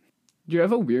thinking? Do you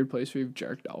have a weird place where you've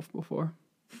jerked off before?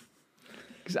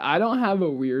 Because I don't have a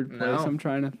weird place. No. I'm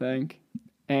trying to think.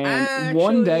 And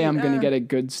one day I'm gonna get a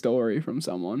good story from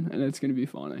someone, and it's gonna be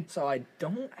funny. So I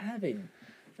don't have a.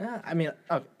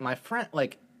 My friend,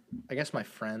 like, I guess my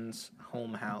friend's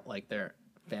home house, like their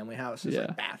family house, is Yeah.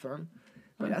 like bathroom.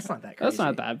 But that's not that crazy. That's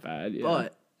not that bad. Yeah.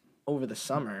 But over the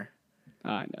summer,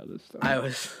 I know this story.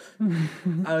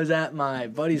 I was at my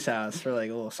buddy's house for like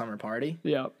a little summer party,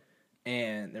 Yep.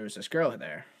 and there was this girl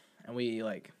there, and we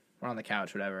like were on the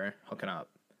couch, whatever, hooking up,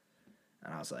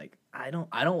 and I was like, I don't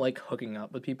like hooking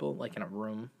up with people like in a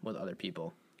room with other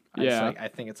people. Yeah. I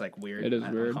think it's like weird. It is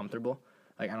weird. Uncomfortable.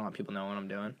 Like I don't want people knowing what I'm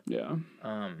doing. Yeah.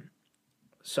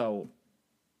 So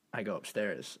I go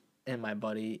upstairs, and my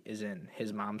buddy is in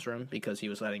his mom's room because he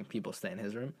was letting people stay in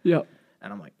his room. Yep.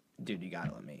 And I'm like, dude, you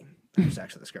gotta let me have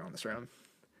sex with this girl in this room.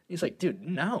 He's like, dude,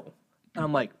 no. And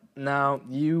I'm like, no,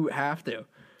 you have to.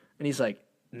 And he's like,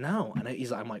 no. And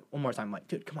I'm like, one more time, I'm like,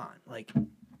 dude, come on. Like,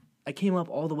 I came up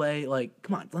all the way. Like,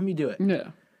 come on, let me do it. Yeah.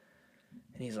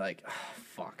 And he's like, oh,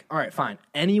 fuck. All right, fine.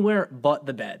 Anywhere but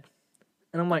the bed.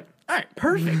 And I'm like, all right,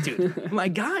 perfect, dude. My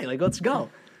guy, like, let's go.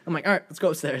 I'm like, all right, let's go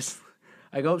upstairs.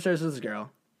 I go upstairs with this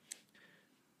girl.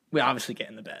 We obviously get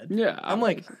in the bed. Yeah. I'm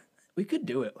like, we could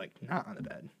do it, like, not on the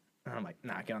bed. And I'm like,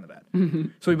 nah, get on the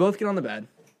bed. So we both get on the bed,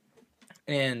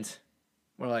 and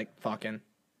we're like, fucking.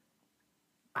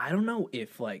 I don't know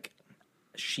if, like,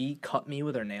 she cut me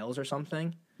with her nails or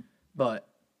something, but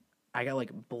I got,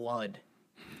 like, blood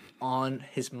on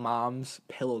his mom's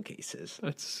pillowcases.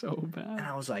 That's so bad. And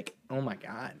I was like, oh my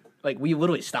God. Like, we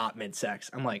literally stopped mid-sex.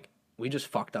 I'm like, we just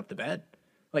fucked up the bed.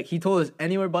 Like, he told us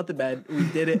anywhere but the bed. We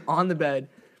did it on the bed.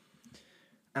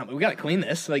 We gotta clean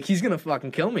this. Like, he's gonna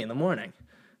fucking kill me in the morning.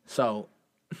 So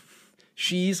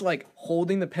she's like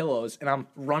holding the pillows, and I'm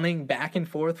running back and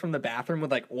forth from the bathroom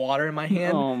with like water in my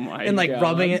hand. Oh my and like God.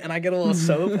 rubbing it, and I get a little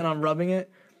soap and I'm rubbing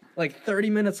it. Like 30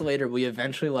 minutes later, we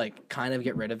eventually like kind of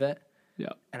get rid of it. Yeah.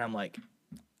 And I'm like,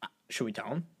 should we tell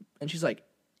him? And she's like,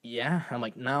 yeah. I'm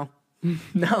like, no,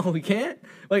 no, we can't.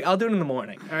 Like, I'll do it in the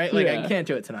morning. All right. Like, Yeah. I can't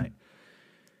do it tonight.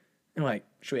 And like,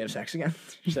 should we have sex again?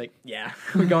 She's like, yeah.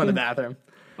 We go in the bathroom.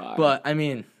 Fire. But I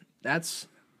mean, I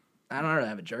don't really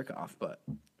have a jerk off, but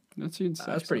That's huge.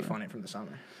 that's pretty funny from the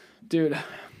summer. Dude,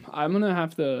 I'm gonna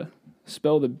have to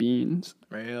spill the beans.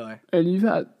 Really? And you've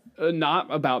had not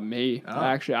about me. Oh.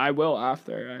 Actually, I will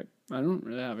after. I don't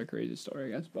really have a crazy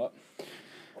story, I guess, but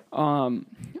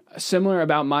similar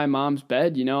about my mom's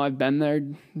bed. You know, I've been there,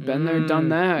 done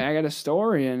that. I got a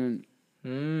story, and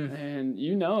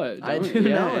you know it. I don't do you?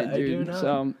 know Yeah, it. I do know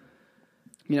So,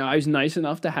 you know, I was nice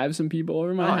enough to have some people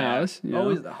over my house. You know,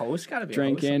 Always the host gotta be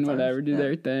drinking, whatever, do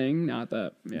their thing. Not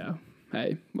that,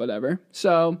 hey, whatever.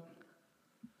 So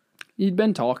he'd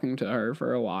been talking to her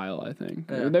for a while, I think.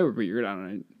 Yeah. They were weird, I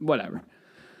don't know, whatever.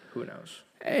 Who knows?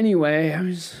 Anyway,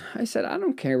 I said, I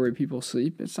don't care where people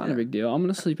sleep. It's not a big deal. I'm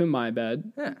going to sleep in my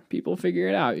bed. Yeah. People figure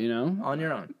it out, you know? On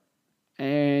your own.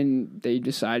 And they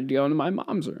decided to go into my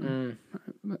mom's room.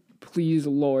 Please,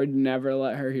 Lord, never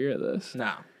let her hear this.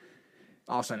 No.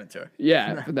 I'll send it to her.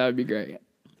 Yeah, that would be great.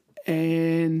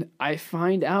 And I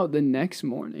find out the next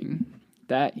morning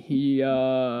that he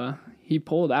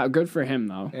pulled out. Good for him,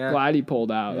 though. Yeah. Glad he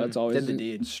pulled out. That's always Did the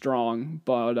deed. strong.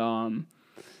 But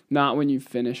not when you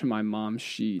finish my mom's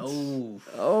sheets.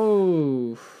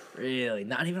 Oh. Really?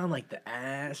 Not even on like the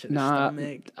ass or the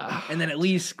stomach? And then at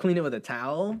least clean it with a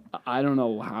towel? I don't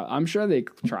know how. I'm sure they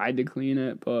tried to clean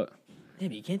it, but Yeah,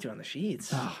 but you can't do it on the sheets.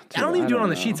 dude, I don't even do it on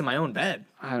the know. sheets in my own bed.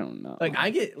 I don't know. Like,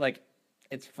 I get like,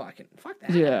 it's fucking, fuck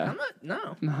that. Yeah. I'm not,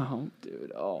 no. No,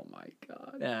 dude. Oh my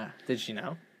God. Yeah. Did she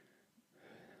know?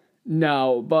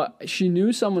 No, but she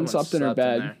knew someone slept in her slept in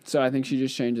bed, there. so I think she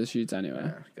just changed the sheets aneway.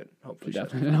 Yeah, good. Hopefully She she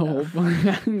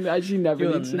definitely no. She never You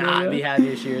will needs to not know be that. happy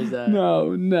if she hears that.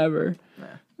 No, never. Nah.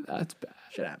 That's bad.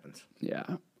 Shit happens. Yeah.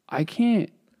 I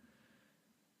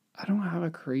don't have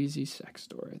a crazy sex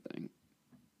story, I think.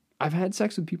 I've had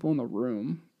sex with people in the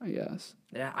room, I guess.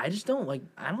 Yeah, I just don't like,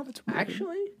 I don't weird.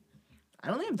 actually, I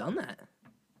don't think I've done that.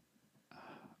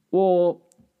 Well,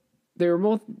 they were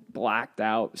both blacked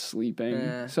out, sleeping,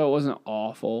 Yeah. so it wasn't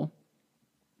awful.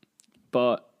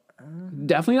 But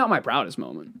definitely not my proudest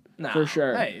moment. Nah, For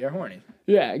sure. Hey, you're horny.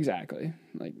 Yeah, exactly.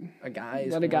 Like, A guy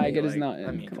is Let a guy horny, get his like, nut in,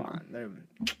 I mean, come come on. on. They're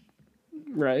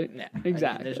right? Yeah, I mean,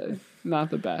 Exactly. there's- Not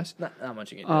the best. not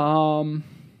much you can do.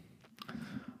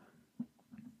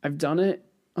 I've done it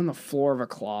on the floor of a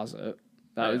closet.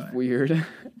 That was Really? weird.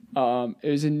 It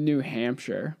was in New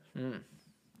Hampshire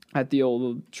at the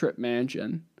old Trip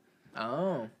Mansion.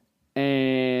 Oh.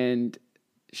 And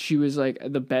she was like,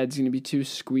 the bed's going to be too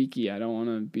squeaky. I don't want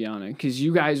to be on it. Because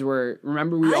you guys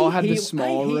remember we all had the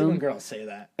small I hate room. when girls say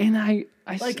that. And I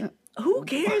Like, said, who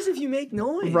cares if you make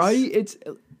noise? right? It's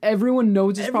everyone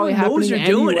knows it's Everyone probably knows happening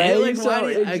you're doing anyway. it. Like, so why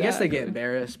do you- I guess they exactly. get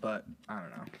embarrassed, but I don't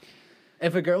know.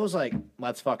 If a girl was like,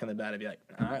 let's fuck in the bed, I'd be like,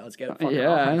 all right, let's get it fucking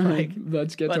Yeah, on. Like,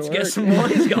 let's get let's to get work. some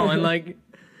noise going. Like,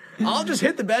 I'll just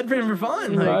hit the bed for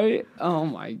fun. Like, Right? Oh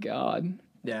my God.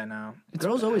 yeah, no.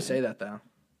 Girls always say that, though.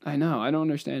 I know. I don't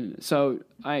understand it. So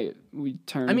we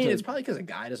turned. I mean, to, it's probably because a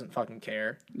guy doesn't fucking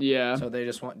care. yeah, So they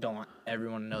just don't want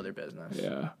everyone to know their business.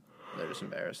 yeah. They're just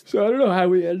embarrassed. So I don't know how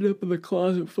we ended up in the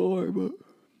closet floor, but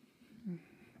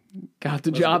got the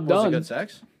job Was it done. good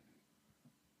sex?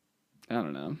 I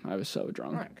don't know. I was so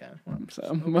drunk. All right, okay. Well,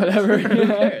 So whatever.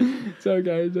 cares? It's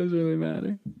okay. It doesn't really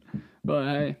matter. But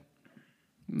hey,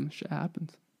 shit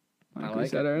happens. Like I we like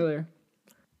said it. earlier.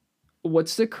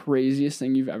 What's the craziest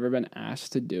thing you've ever been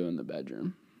asked to do in the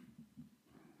bedroom?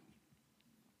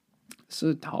 This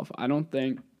is tough. I don't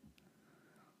think.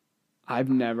 I've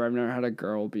never had a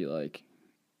girl be like,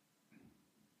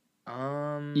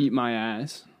 eat my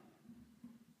ass.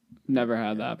 Never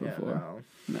had that yeah, before.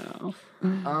 No.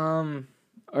 no.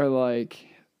 Or like,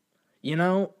 You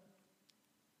know,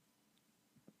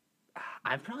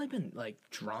 I've probably been like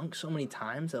drunk so many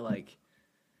times that like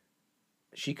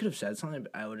she could have said something,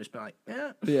 but I would just be like,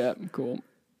 yeah. yeah, cool.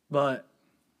 But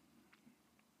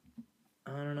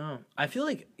I don't know. I feel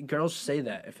like girls say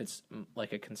that if it's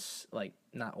like like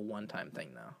not a one-time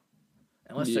thing though,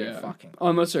 unless they're fucking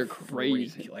Unless they're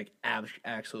freak, crazy. like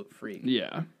absolute freak.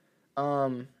 Yeah.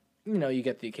 You know, you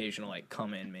get the occasional like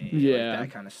come in me, Yeah. like,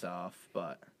 that kind of stuff.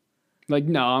 But Like,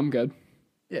 no, I'm good.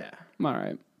 yeah, I'm all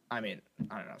right. I mean,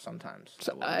 I don't know. Sometimes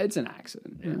So, I will. it's an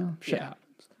accident. You know? Shit Yeah.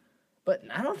 happens. But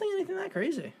I don't think anything that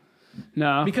crazy.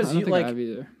 No, Because I don't you, think like- I have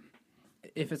either.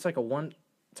 If it's like a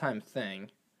one-time thing,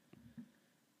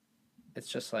 it's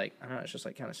just like, I don't know, it's just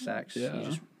like kind of sex. Yeah. You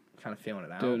just kind of feeling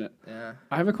it out. Doing it. Yeah.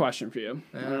 I have a question for you.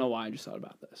 I Yeah. don't know why I just thought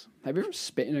about this. Have you ever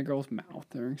spit in a girl's mouth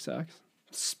during sex?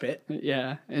 Spit?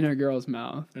 Yeah, in a girl's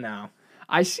mouth. No.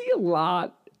 I see a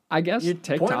lot. I guess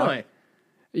TikTok. Portnoy.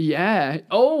 Yeah.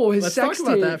 Oh, his Let's sex talk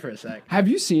about tape. that for a sec. Have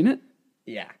you seen it?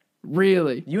 Yeah.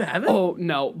 Really? You haven't? Oh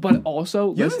no! But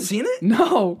also, You haven't seen it?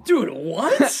 No, Dude,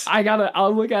 what?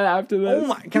 I'll look at it after this. Oh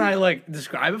my, can I like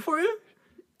describe it for you?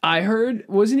 I heard,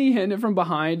 wasn't he hitting it from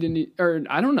behind or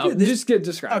I don't know. Dude, this- Just get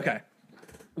described. Okay.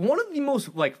 One of the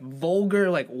most like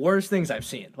vulgar, like worst things I've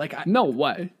seen. Like, No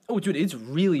way. oh dude, it's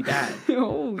really bad.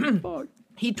 Holy fuck.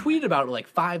 He tweeted about it like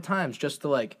 5 times just to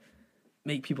like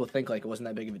make people think like it wasn't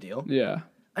that big of a deal. Yeah.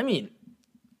 I mean,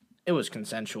 it was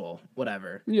consensual,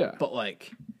 whatever. Yeah. But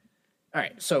like, all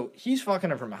right, so he's fucking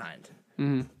her from behind.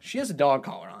 Mm-hmm. She has a dog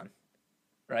collar on,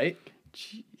 right?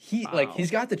 He like Wow.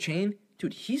 he's got the chain,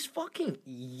 dude. He's fucking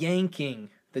yanking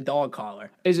the dog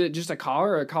collar, Is it just a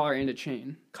collar or a collar and a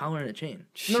chain? collar and a chain.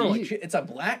 No, like Jeez. it's a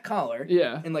black collar,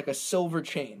 Yeah. and like a silver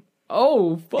chain.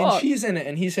 Oh And fuck. she's in it,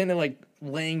 and he's in it like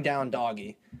laying down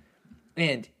doggy,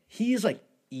 and he's like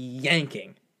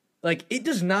yanking. Like it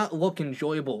does not look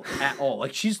enjoyable at all.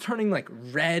 Like she's turning like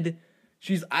red.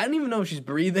 I don't even know if she's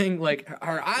breathing. Like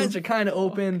her eyes are kind of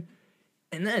open.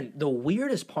 And then the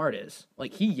weirdest part is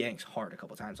like he yanks hard a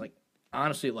couple times. Like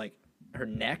honestly, like her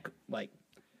neck like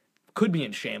could be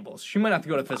in shambles. She might have to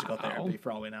go to physical therapy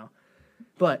for all we know.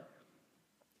 But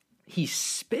he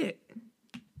spit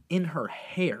in her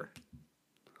hair.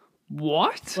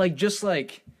 What? Like just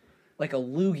like a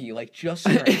loogie, like just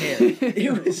in her hair.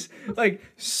 It was like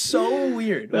so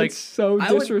weird. That's like so I would-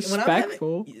 when I'm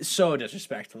disrespectful. so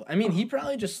disrespectful. I mean, he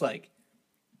probably just like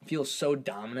feels so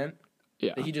dominant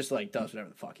Yeah. that he just like does whatever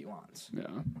the fuck he wants. Yeah.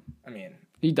 I mean,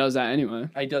 He does that anyway.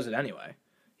 he does it anyway.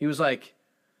 He was like,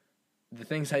 the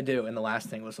things I do, and the last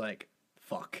thing was like,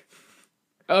 fuck.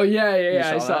 Oh yeah, yeah, yeah.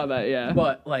 I saw saw that? that. Yeah.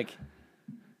 But like,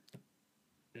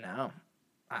 no,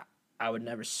 I would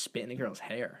never spit in a girl's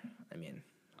hair. I mean,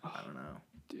 I don't know.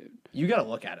 Dude. You gotta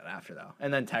look at it after though,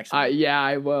 and then text me. Yeah,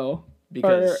 I will.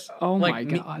 Because oh like, my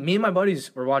god. me and my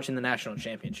buddies were watching the national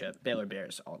championship, Baylor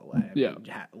Bears all the way. I mean,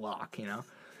 Yeah. lock, you know.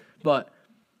 But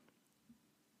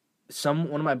one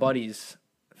of my buddies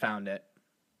found it,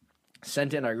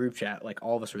 sent it in our group chat. Like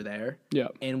all of us were there, Yeah.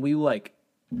 and we like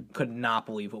could not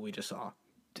believe what we just saw.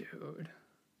 Dude.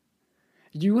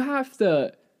 You have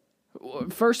to.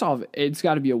 First off, it's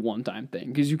got to be a one-time thing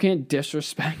because you can't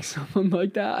disrespect someone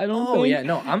like that. I don't. Oh think, yeah,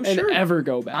 no, I'm and sure. ever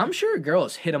go back. I'm sure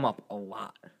girls hit him up a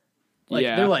lot. Like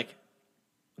Yeah. they're like,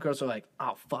 girls are like,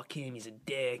 oh fuck him, he's a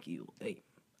dick. You like,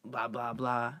 blah blah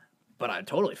blah. But I'd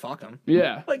totally fuck him.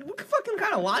 Yeah. Like, what fucking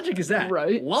kind of logic is that?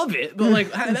 Right. Love it, but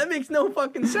like, that makes no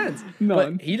fucking sense.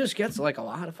 None. But he just gets like a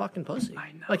lot of fucking pussy.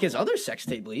 I know. Like his other sex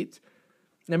tape leaked.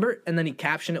 Remember? And then he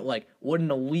captioned it like, "What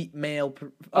an elite male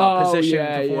Oh, position,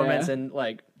 yeah, performance, yeah. and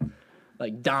like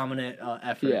dominant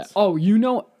efforts." Yeah. Oh, you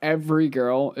know, every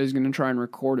girl is gonna try and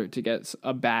record it to get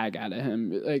a bag out of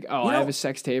him. Like, oh, You I know, have a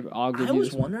sex tape. I'll give I you was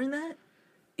this. wondering that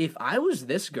if I was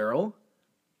this girl,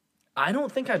 I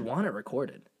don't think I'd want it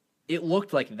recorded. It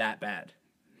looked like that bad.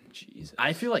 Jesus.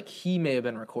 I feel like he may have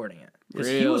been recording it because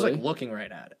he was like Really? looking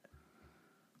right at it.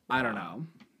 I don't know. Wow.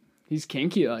 He's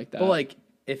kinky like that. But like,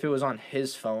 if it was on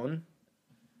his phone,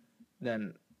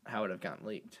 then how would it have gotten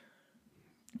leaked?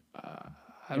 I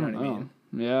you know don't what I know. mean?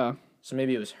 Yeah, So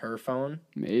maybe it was her phone,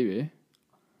 maybe.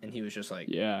 and he was just like,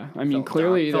 Yeah. I mean, felt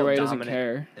clearly either felt way, he doesn't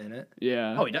dominant care. in it.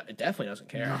 Yeah. Oh, he definitely doesn't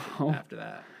care No. after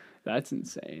that. That's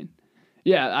insane.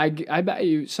 Yeah, I bet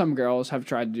you some girls have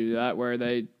tried to do that where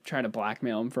they try to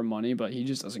blackmail him for money, but he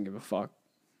just doesn't give a fuck.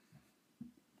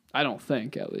 I don't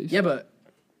think, at least. Yeah, but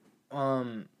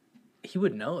he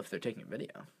would know if they're taking a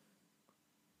video.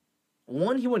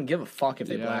 One, he wouldn't give a fuck if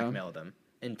they Yeah. blackmailed him,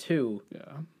 and two,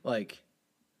 Yeah. like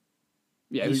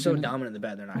Yeah. he's who's so gonna- dominant in the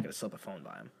bed, they're not gonna slip a phone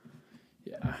by him.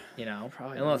 Yeah. You know,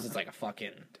 Probably unless not. it's like a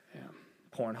fucking Damn.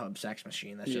 Pornhub sex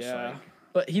machine. That's just Yeah. like,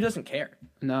 but he doesn't care.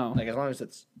 No. Like as long as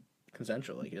it's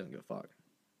consensual, like he doesn't give a fuck.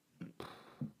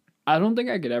 I don't think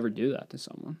I could ever do that to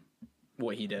someone.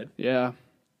 What he did, Yeah.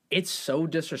 it's so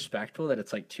disrespectful that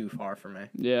it's like too far for me.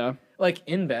 Yeah. Like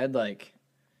in bed, like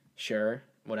sure,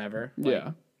 whatever. Like,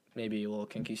 Yeah. maybe a little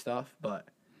kinky stuff, but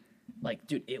like,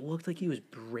 dude, it looked like he was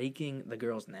breaking the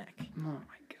girl's neck. Oh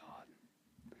my god.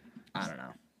 I don't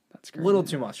know. That's A crazy. little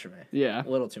too much for me. Yeah. A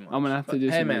little too much. I'm gonna have to But, do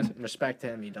hey, some man, research. respect to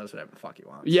him. He does whatever the fuck he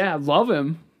wants. Yeah, love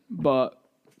him, but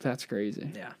that's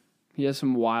crazy. Yeah. He has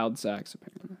some wild sex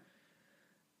apparently.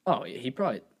 Oh, yeah, he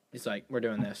probably He's like, we're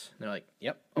doing this. And they're like,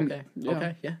 yep, okay, yeah.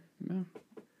 okay, yeah.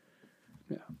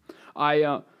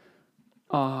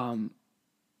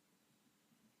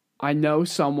 I know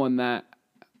someone that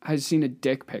has seen a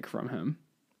dick pic from him.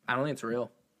 I don't think it's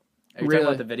real. Are you Really?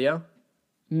 talking about the video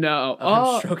No.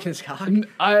 of him stroking his cock?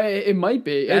 It might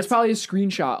be. That's- It's probably a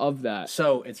screenshot of that.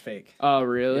 So it's fake. Oh,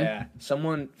 really? Yeah,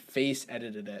 someone face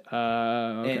edited it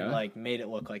Okay. and like made it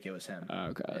look like it was him.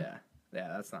 Okay. Yeah,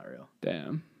 that's not real.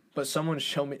 Damn. But someone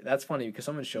showed me. That's funny because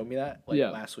someone showed me that like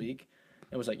last week.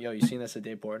 It was like, yo, you seen this at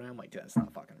Dave Portnoy? I'm like, dude, that's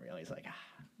not fucking real. He's like,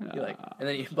 and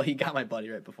then he got my buddy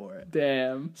right before it.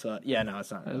 Damn. So yeah, no, it's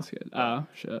not real. That's good. Oh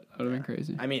shit, that would have been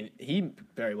crazy. I mean, he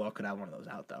very well could have one of those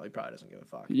out though. He probably doesn't give a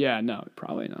fuck. Yeah, no,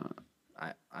 probably not.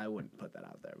 I wouldn't put that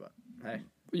out there, but hey,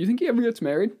 You think he ever gets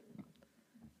married?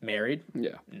 married?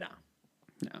 Yeah. No,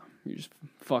 No. He just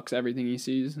fucks everything he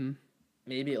sees, and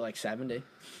maybe at like 70.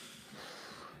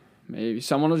 maybe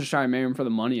someone will just try and marry him for the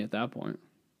money at that point.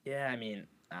 Yeah, I mean,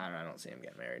 I don't see him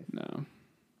getting married. No.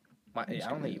 I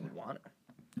don't think he would want it.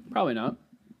 Probably not.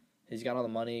 He's got all the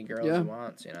money, girls Yeah. he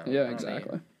wants, you know. Yeah, I don't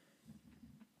exactly. think-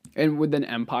 And with an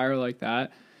empire like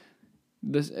that,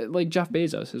 this like Jeff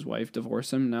Bezos, his wife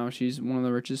divorced him. Now she's one of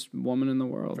the richest women in the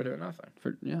world. For doing nothing.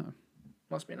 Yeah,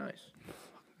 Must be nice.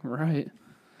 right.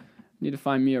 Need to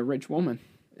find me a rich woman.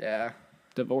 Yeah,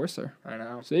 Divorce her. I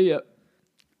know. See ya.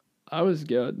 That was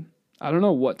good. I don't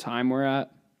know what time we're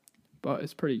at, but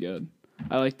it's pretty good.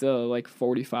 I like the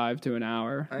 45 to an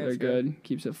hour. I think They're it's good. good.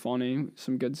 Keeps it funny.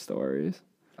 Some good stories.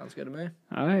 Sounds good to me.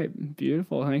 All right,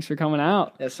 beautiful. Thanks for coming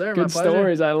out. Yes, sir. Good my pleasure.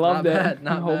 stories. I loved Not it. bad,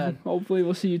 not bad. Hopefully,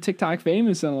 we'll see you TikTok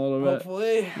famous in a little bit.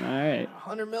 Hopefully, All right,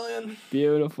 100 million.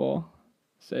 beautiful.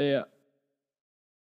 See ya.